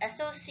and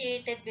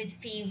associated with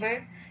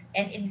fever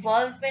and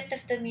involvement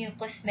of the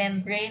mucous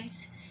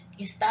membranes,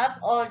 you stop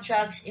all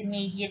drugs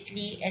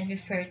immediately and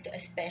refer to a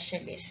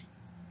specialist.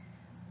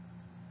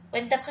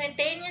 When the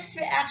cutaneous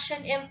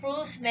reaction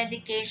improves,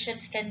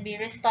 medications can be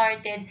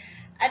restarted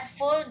at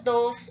full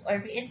dose or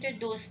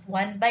reintroduced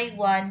one by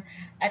one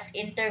at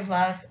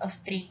intervals of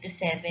 3 to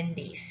 7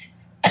 days.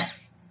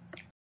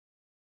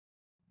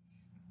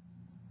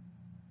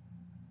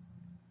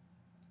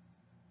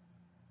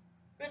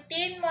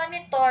 Routine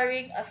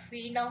monitoring of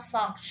renal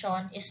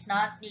function is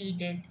not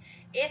needed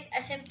if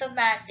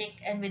asymptomatic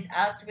and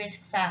without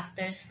risk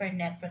factors for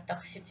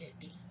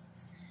nephrotoxicity.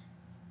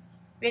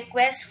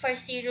 Request for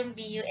serum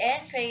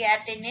BUN,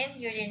 creatinine,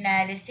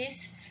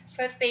 urinalysis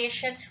for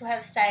patients who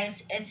have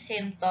signs and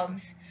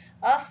symptoms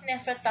of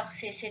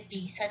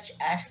nephrotoxicity such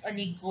as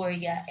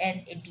oliguria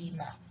and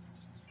edema.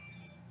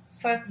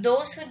 For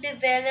those who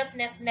develop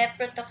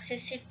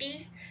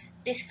nephrotoxicity,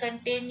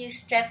 discontinue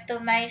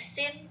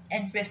streptomycin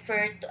and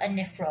refer to a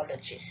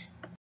nephrologist.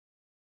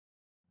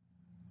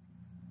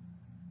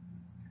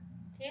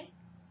 Okay?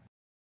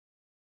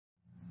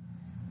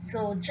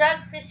 So,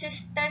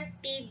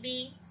 drug-resistant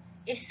TB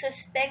is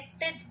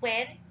suspected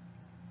when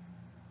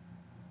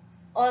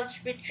all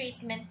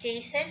retreatment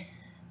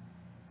cases,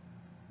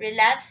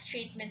 relapse,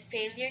 treatment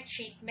failure,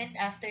 treatment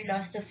after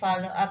loss to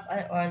follow-up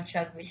are all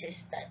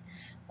drug-resistant,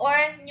 or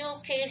new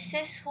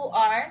cases who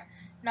are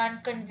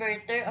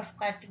non-converter of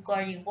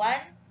category 1,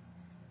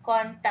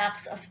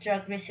 contacts of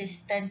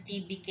drug-resistant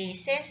TB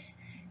cases,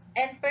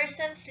 and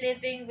persons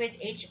living with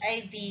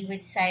HIV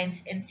with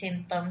signs and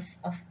symptoms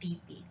of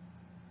TB.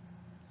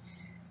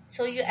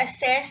 So you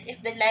assess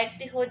if the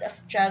likelihood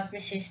of drug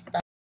resistance.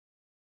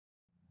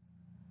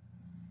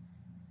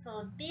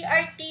 So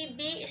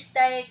DRTB is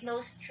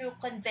diagnosed through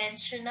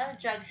conventional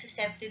drug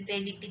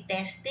susceptibility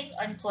testing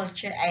on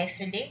culture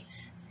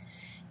isolates,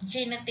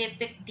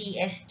 genotypic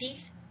DST,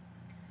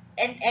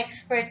 and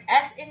expert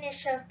as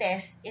initial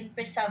test in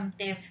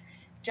presumptive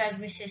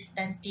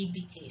drug-resistant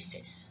TB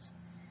cases.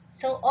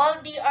 So all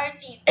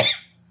DRTB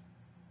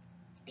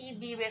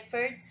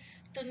referred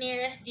to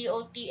nearest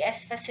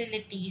DOTS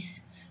facilities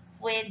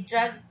with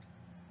drug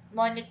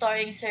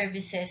monitoring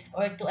services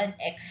or to an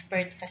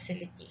expert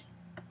facility.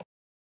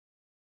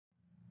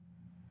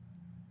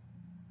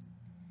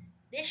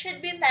 They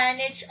should be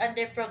managed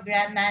under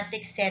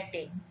programmatic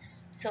setting,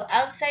 so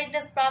outside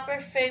the proper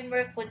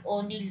framework would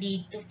only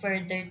lead to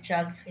further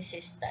drug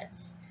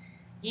resistance.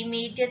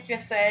 Immediate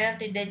referral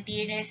to the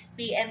nearest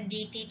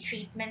PMDT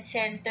treatment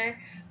center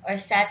or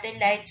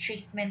satellite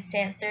treatment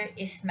center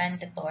is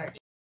mandatory.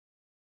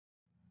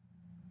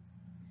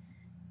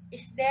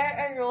 Is there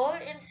a role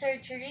in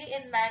surgery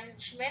in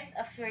management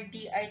of your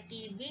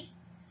DRTB?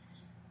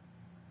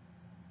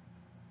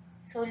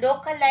 So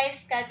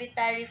localized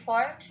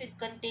cavitariform should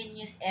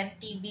continuous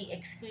MTB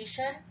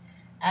excretion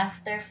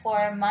after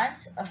 4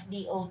 months of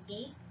DOT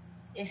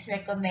is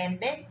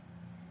recommended.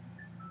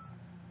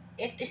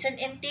 It is an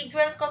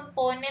integral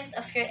component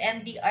of your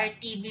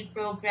MDR-TB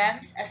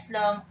programs as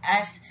long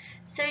as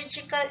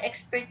surgical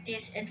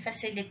expertise and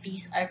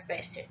facilities are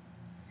present.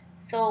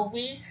 So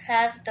we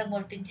have the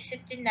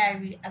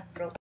multidisciplinary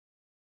approach.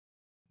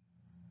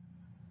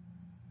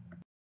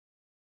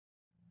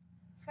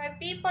 For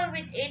people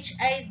with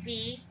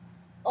HIV,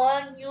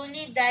 all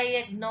newly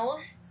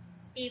diagnosed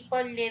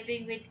people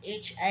living with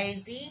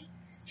HIV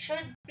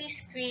should be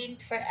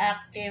screened for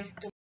active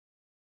tuberculosis.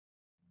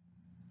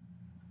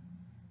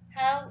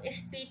 How is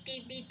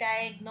PTB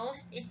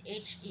diagnosed in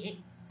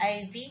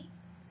HIV?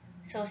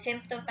 So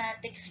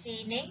symptomatic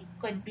screening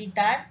could be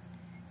done.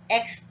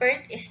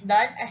 Expert is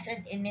done as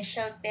an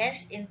initial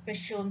test in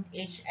presumed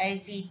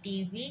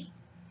HIV-TB.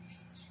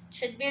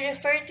 Should be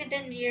referred to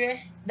the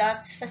nearest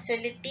DOTS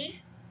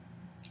facility.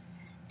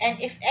 And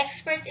if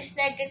expert is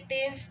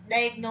negative,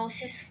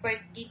 diagnosis for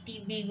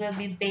TTB will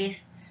be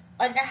based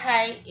on a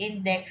high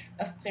index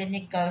of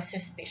clinical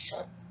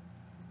suspicion.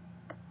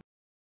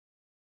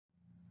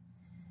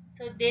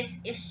 So this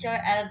is your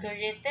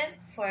algorithm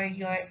for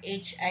your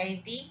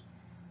HIV,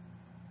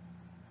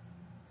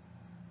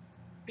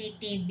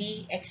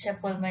 PTB,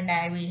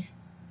 extrapulmonary,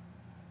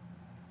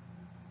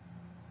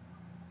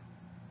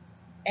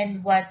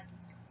 and what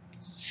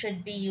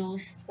should be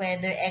used,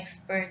 whether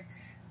expert,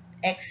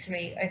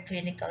 X-ray, or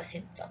clinical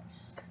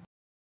symptoms.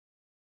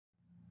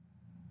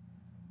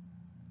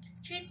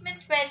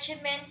 Treatment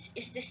regimens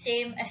is the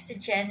same as the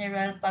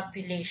general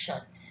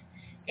populations.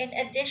 In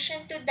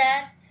addition to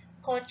that,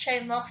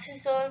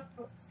 cotrimoxazole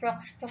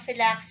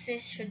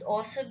prophylaxis should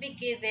also be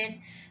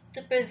given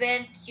to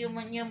prevent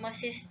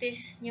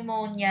pneumocystis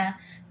pneumonia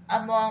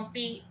among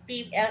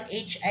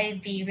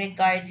PLHIV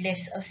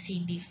regardless of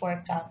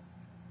CD4 count.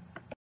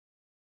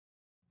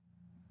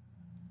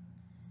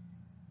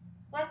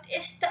 What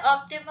is the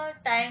optimal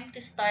time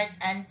to start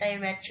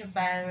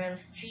antiretroviral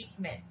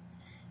treatment?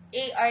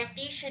 ART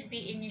should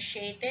be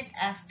initiated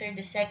after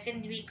the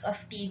second week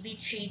of TB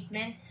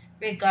treatment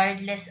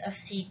regardless of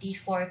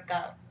CD4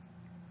 count.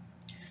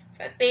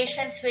 For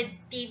patients with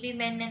TB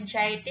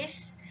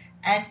meningitis,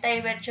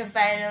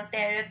 antiretroviral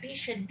therapy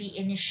should be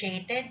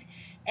initiated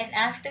and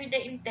after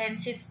the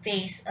intensive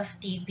phase of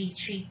TB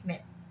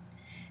treatment.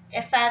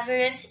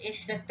 Efavirenz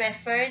is the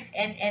preferred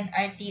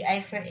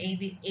NNRTI for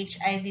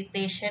HIV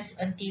patients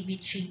on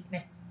TB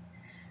treatment.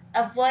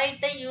 Avoid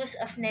the use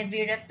of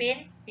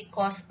nevirapine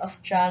because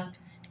of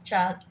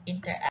drug-drug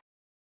interaction.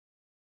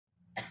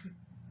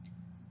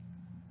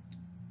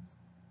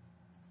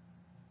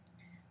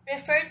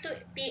 Refer to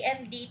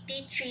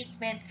PMDT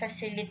treatment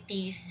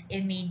facilities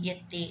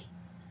immediately.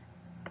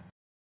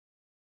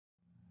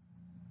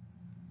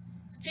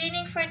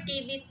 Screening for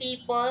TB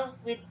people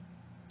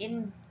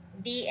in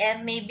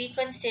DM may be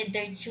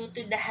considered due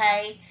to the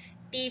high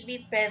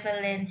TB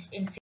prevalence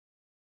in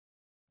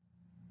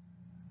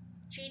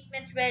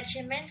treatment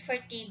regimen for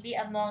TB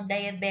among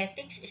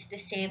diabetics is the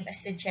same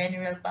as the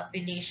general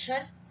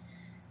population.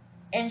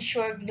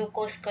 Ensure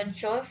glucose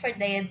control for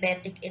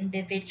diabetic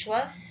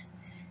individuals.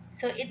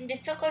 So in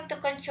difficult to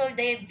control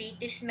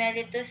diabetes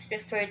mellitus,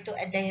 refer to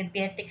a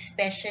diabetic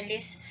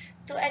specialist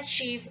to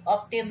achieve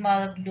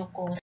optimal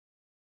glucose.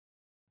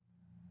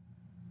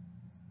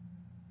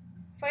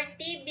 For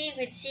TB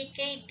with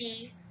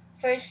CKD,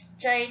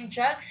 first-line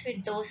drugs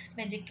with those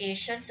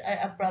medications are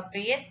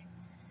appropriate.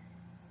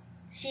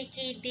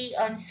 CKD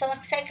on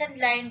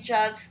second-line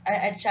drugs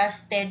are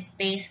adjusted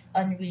based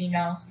on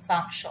renal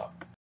function.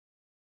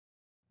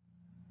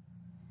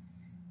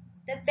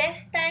 The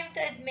best time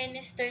to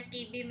administer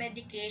TB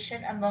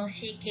medication among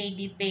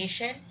CKD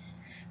patients.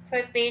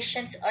 For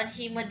patients on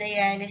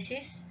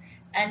hemodialysis,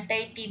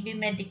 anti-TB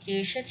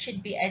medication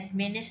should be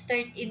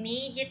administered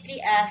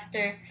immediately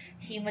after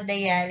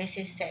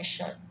hemodialysis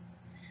session.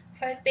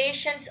 For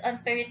patients on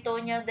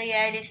peritoneal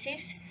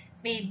dialysis,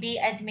 may be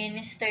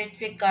administered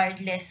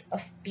regardless of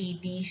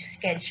TB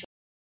schedule.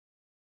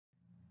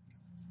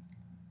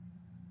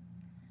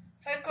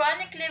 For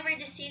chronic liver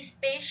disease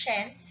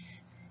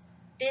patients,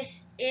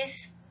 this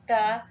is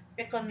the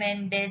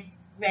recommended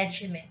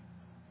regimen.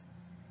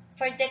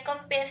 For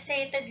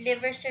decompensated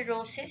liver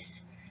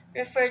cirrhosis,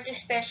 refer to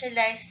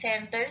specialized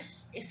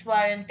centers is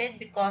warranted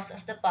because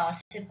of the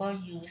possible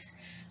use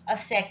of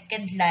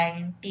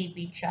second-line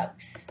TB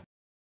drugs.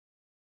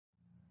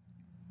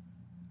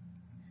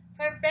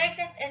 For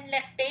pregnant and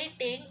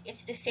lactating,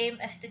 it's the same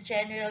as the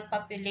general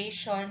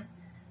population.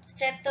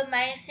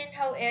 Streptomycin,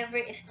 however,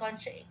 is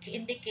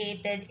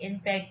contraindicated in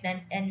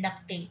pregnant and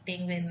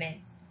lactating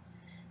women.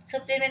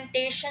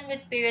 Supplementation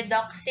with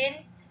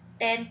pyridoxine,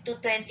 10 to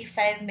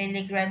 25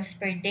 milligrams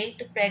per day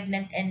to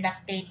pregnant and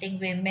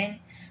lactating women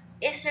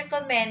is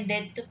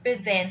recommended to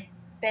prevent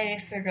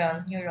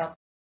peripheral neuropathy.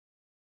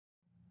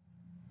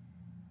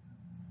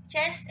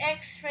 Chest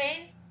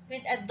X-ray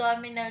with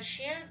abdominal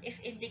shield, if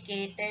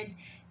indicated,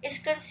 is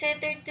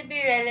considered to be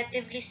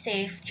relatively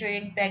safe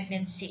during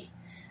pregnancy.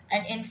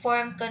 An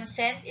informed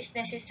consent is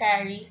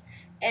necessary,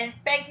 and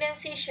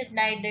pregnancy should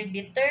neither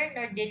deter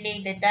nor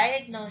delay the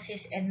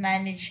diagnosis and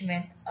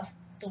management of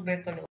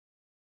tuberculosis.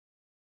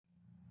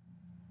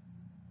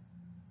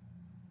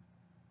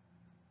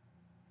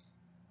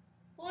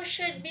 Who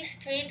should be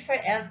screened for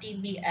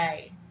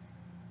LTBI?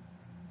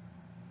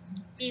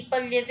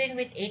 People living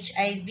with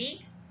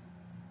HIV,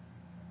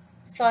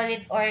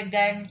 solid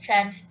organ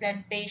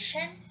transplant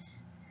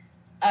patients,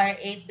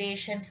 RA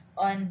patients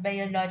on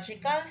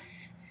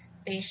biologicals,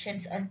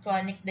 patients on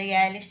chronic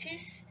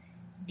dialysis,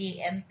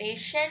 DM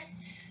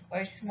patients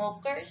or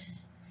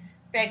smokers,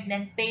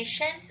 pregnant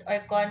patients or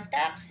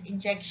contacts,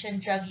 injection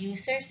drug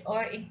users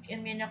or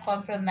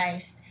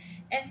immunocompromised,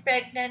 and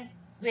pregnant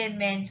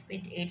women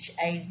with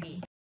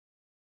HIV.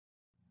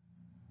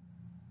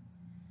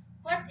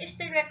 What is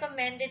the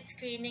recommended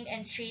screening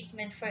and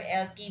treatment for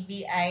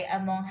LTBI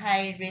among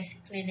high-risk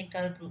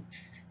clinical groups?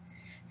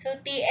 So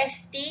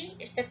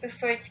TST is the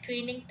preferred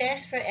screening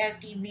test for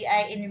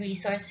LTBI in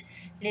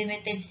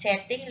resource-limited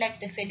setting like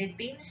the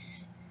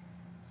Philippines.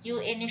 You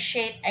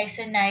initiate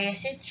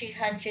isoniazid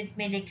 300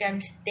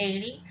 milligrams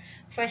daily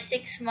for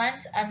 6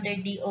 months under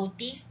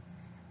DOT.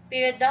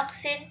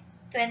 Pyridoxine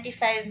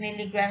 25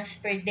 milligrams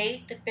per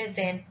day to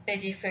prevent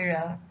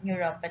peripheral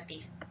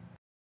neuropathy.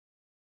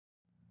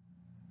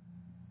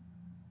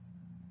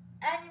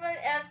 Annual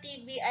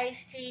LTBI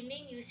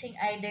screening using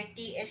either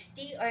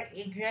TST or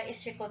IGRA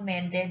is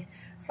recommended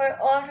for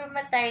all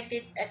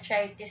rheumatoid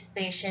arthritis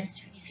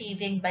patients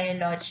receiving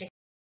biologics.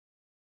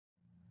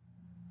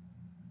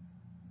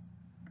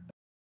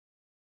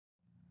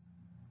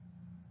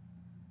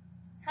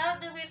 How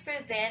do we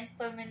prevent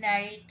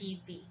pulmonary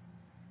TB?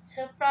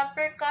 So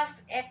proper cough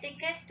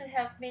etiquette to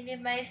help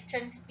minimize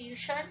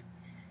transfusion.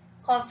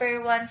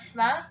 Cover one's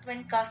mouth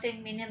when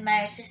coughing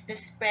minimizes the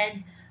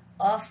spread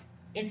of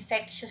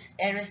infectious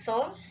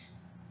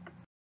aerosols.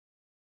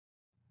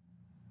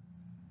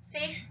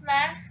 Face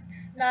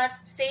masks, not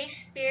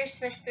face-pierced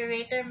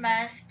respirator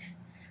masks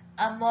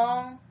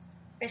among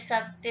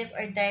presumptive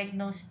or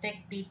diagnostic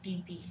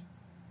PTB.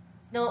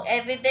 No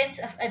evidence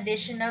of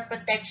additional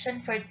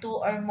protection for 2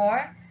 or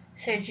more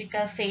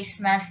surgical face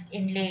masks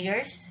in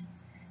layers.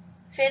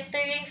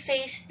 Filtering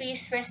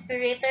face-piece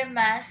respirator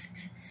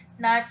masks,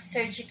 not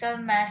surgical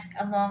masks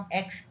among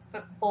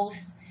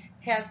exposed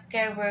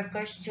healthcare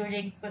workers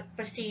during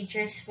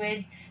procedures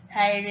with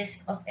high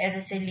risk of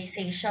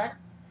aerosolization.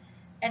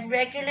 And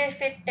regular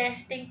fit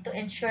testing to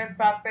ensure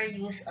proper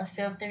use of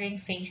filtering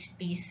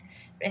face-piece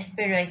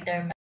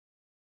respirator masks.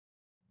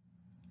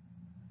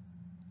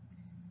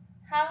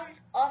 How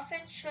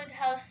often should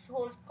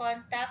household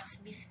contacts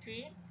be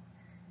screened?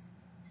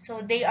 So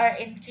they are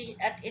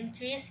at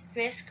increased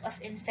risk of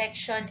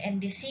infection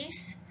and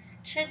disease,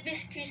 should be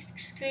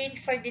screened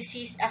for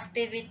disease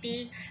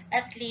activity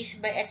at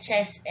least by a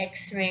chest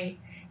X-ray,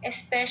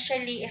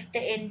 especially if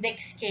the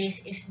index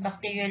case is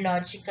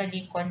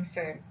bacteriologically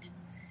confirmed,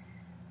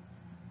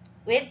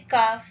 with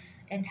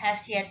coughs and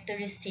has yet to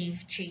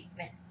receive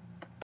treatment.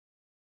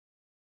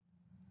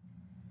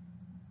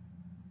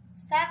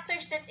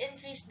 Factors that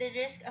increase the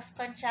risk of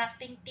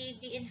contracting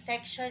TB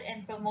infection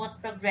and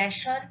promote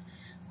progression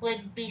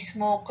would be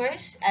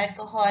smokers,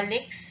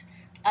 alcoholics,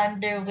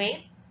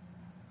 underweight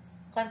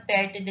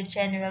compared to the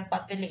general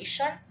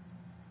population.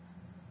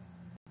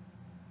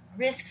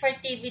 Risk for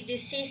TB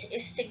disease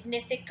is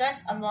significant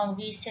among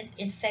recent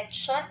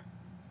infection,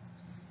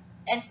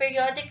 and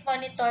periodic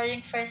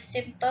monitoring for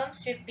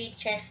symptoms, repeat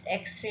chest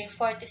X-ray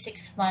 4 to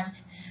 6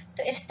 months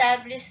to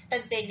establish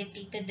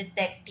stability to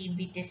detect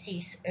TB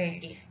disease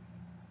early.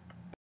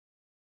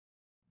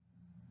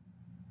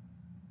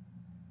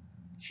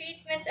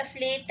 Treatment of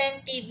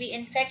latent TB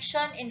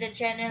infection in the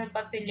general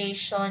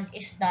population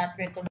is not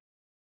recommended.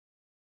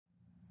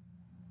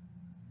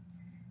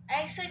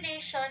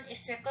 Isolation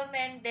is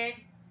recommended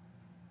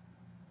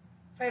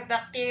for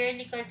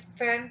bacterially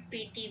confirmed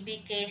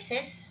pre-TB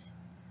cases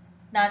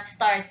not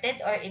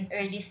started or in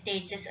early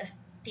stages of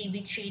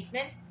TB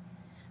treatment,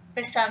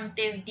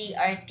 presumptive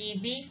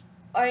DRTB,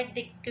 or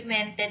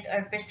documented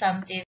or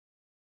presumptive.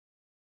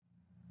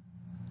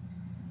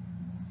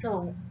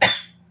 So,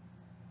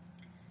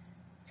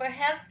 for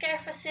healthcare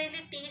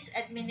facilities,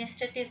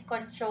 administrative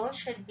control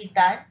should be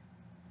done.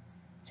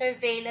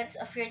 Surveillance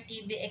of your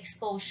TB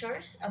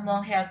exposures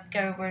among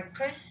healthcare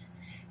workers,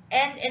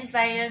 and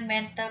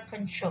environmental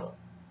control.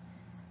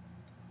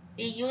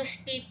 We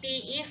use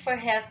PPE for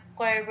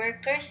healthcare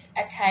workers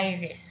at high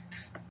risk.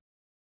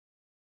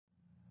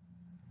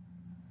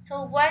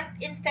 So what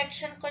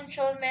infection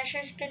control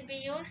measures can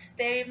be used?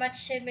 Very much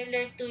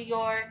similar to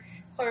your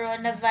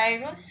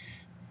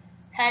coronavirus.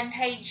 Hand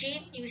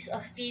hygiene, use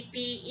of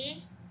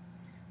PPE,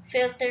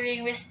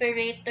 filtering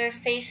respirator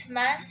face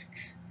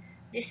masks,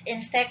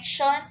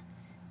 disinfection,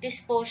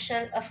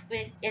 disposal of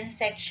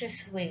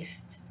infectious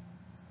wastes.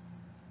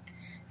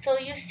 So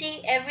you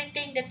see,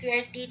 everything that we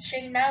are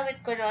teaching now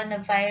with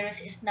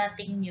coronavirus is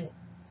nothing new.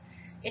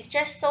 It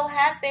just so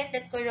happened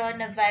that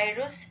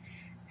coronavirus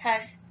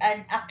has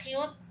an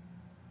acute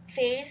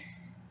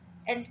phase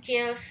and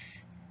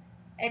kills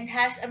and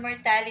has a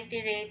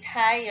mortality rate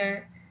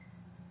higher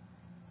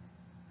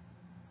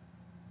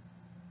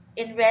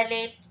in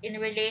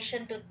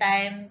relation to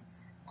time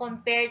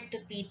compared to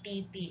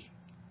PTB.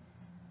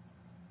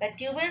 But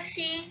you will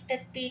see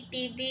that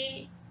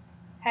PTB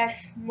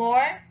has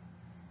more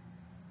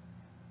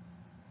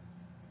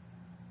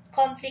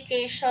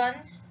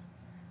complications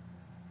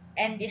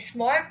and is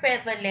more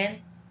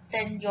prevalent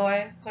than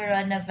your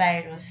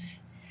coronavirus.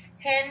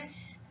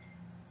 Hence,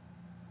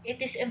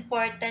 it is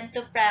important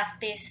to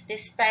practice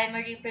these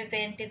primary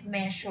preventive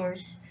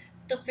measures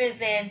to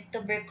prevent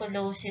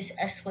tuberculosis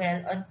as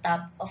well on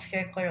top of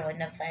your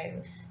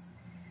coronavirus.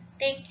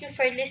 Thank you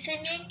for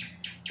listening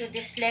to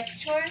this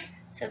lecture.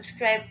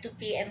 Subscribe to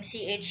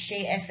PMCH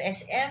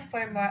JFSM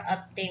for more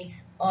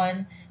updates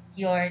on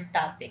your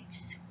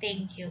topics.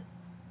 Thank you.